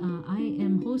 And I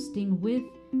am hosting with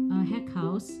Heck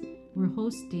House. We're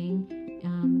hosting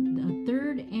the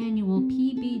 3rd annual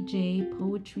PBJ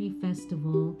Poetry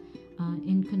Festival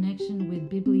in connection with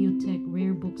Bibliotech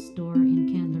Rare Bookstore in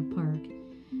Candler Park.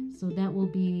 So that will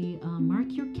be,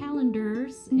 mark your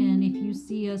calendars, and if you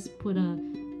see us put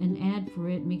an ad for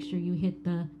it, make sure you hit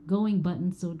the going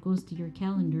button so it goes to your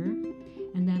calendar.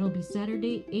 And that'll be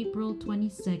Saturday, April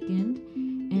 22nd.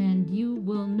 And you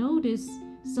will notice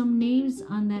some names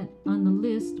on the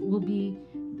list will be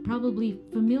probably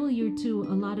familiar to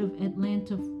a lot of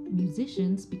Atlanta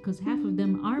musicians, because half of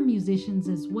them are musicians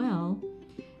as well.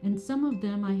 And some of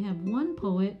them, I have one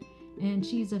poet, and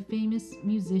she's a famous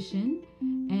musician,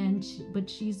 but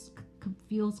she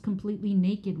feels completely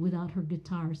naked without her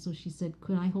guitar. So she said,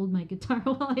 could I hold my guitar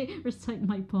while I recite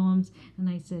my poems? And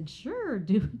I said, sure,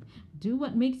 do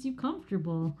what makes you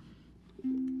comfortable.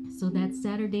 So that's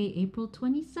Saturday, April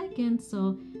 22nd.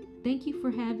 So thank you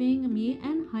for having me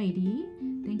and Heidi.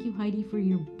 Thank you, Heidi, for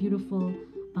your beautiful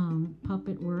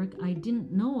puppet work. I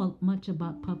didn't know much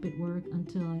about puppet work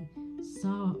until I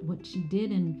saw what she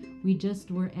did, and we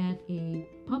just were at a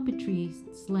puppetry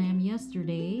slam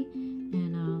yesterday,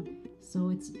 and so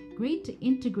it's great to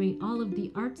integrate all of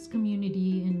the arts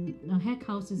community, and Heck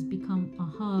House has become a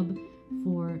hub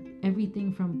for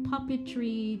everything from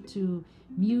puppetry to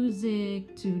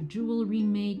music to jewelry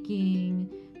making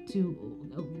to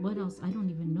what else? I don't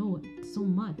even know it. So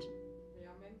much.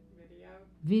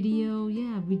 Video,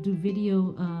 yeah, we do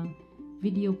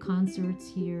video concerts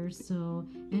here. So,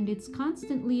 and it's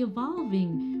constantly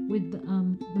evolving with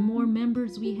the more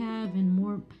members we have and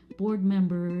more board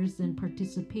members and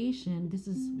participation. This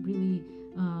is really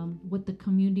what the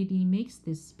community makes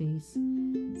this space.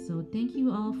 So thank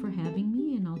you all for having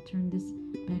me, and I'll turn this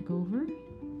back over.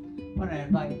 I want to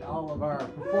invite all of our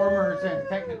performers and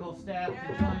technical staff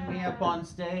to join me up on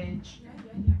stage.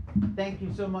 Thank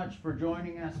you so much for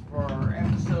joining us for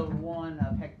episode 1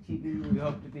 of HckTv. We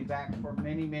hope to be back for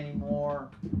many, many more.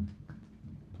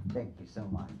 Thank you so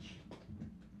much.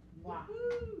 Wow.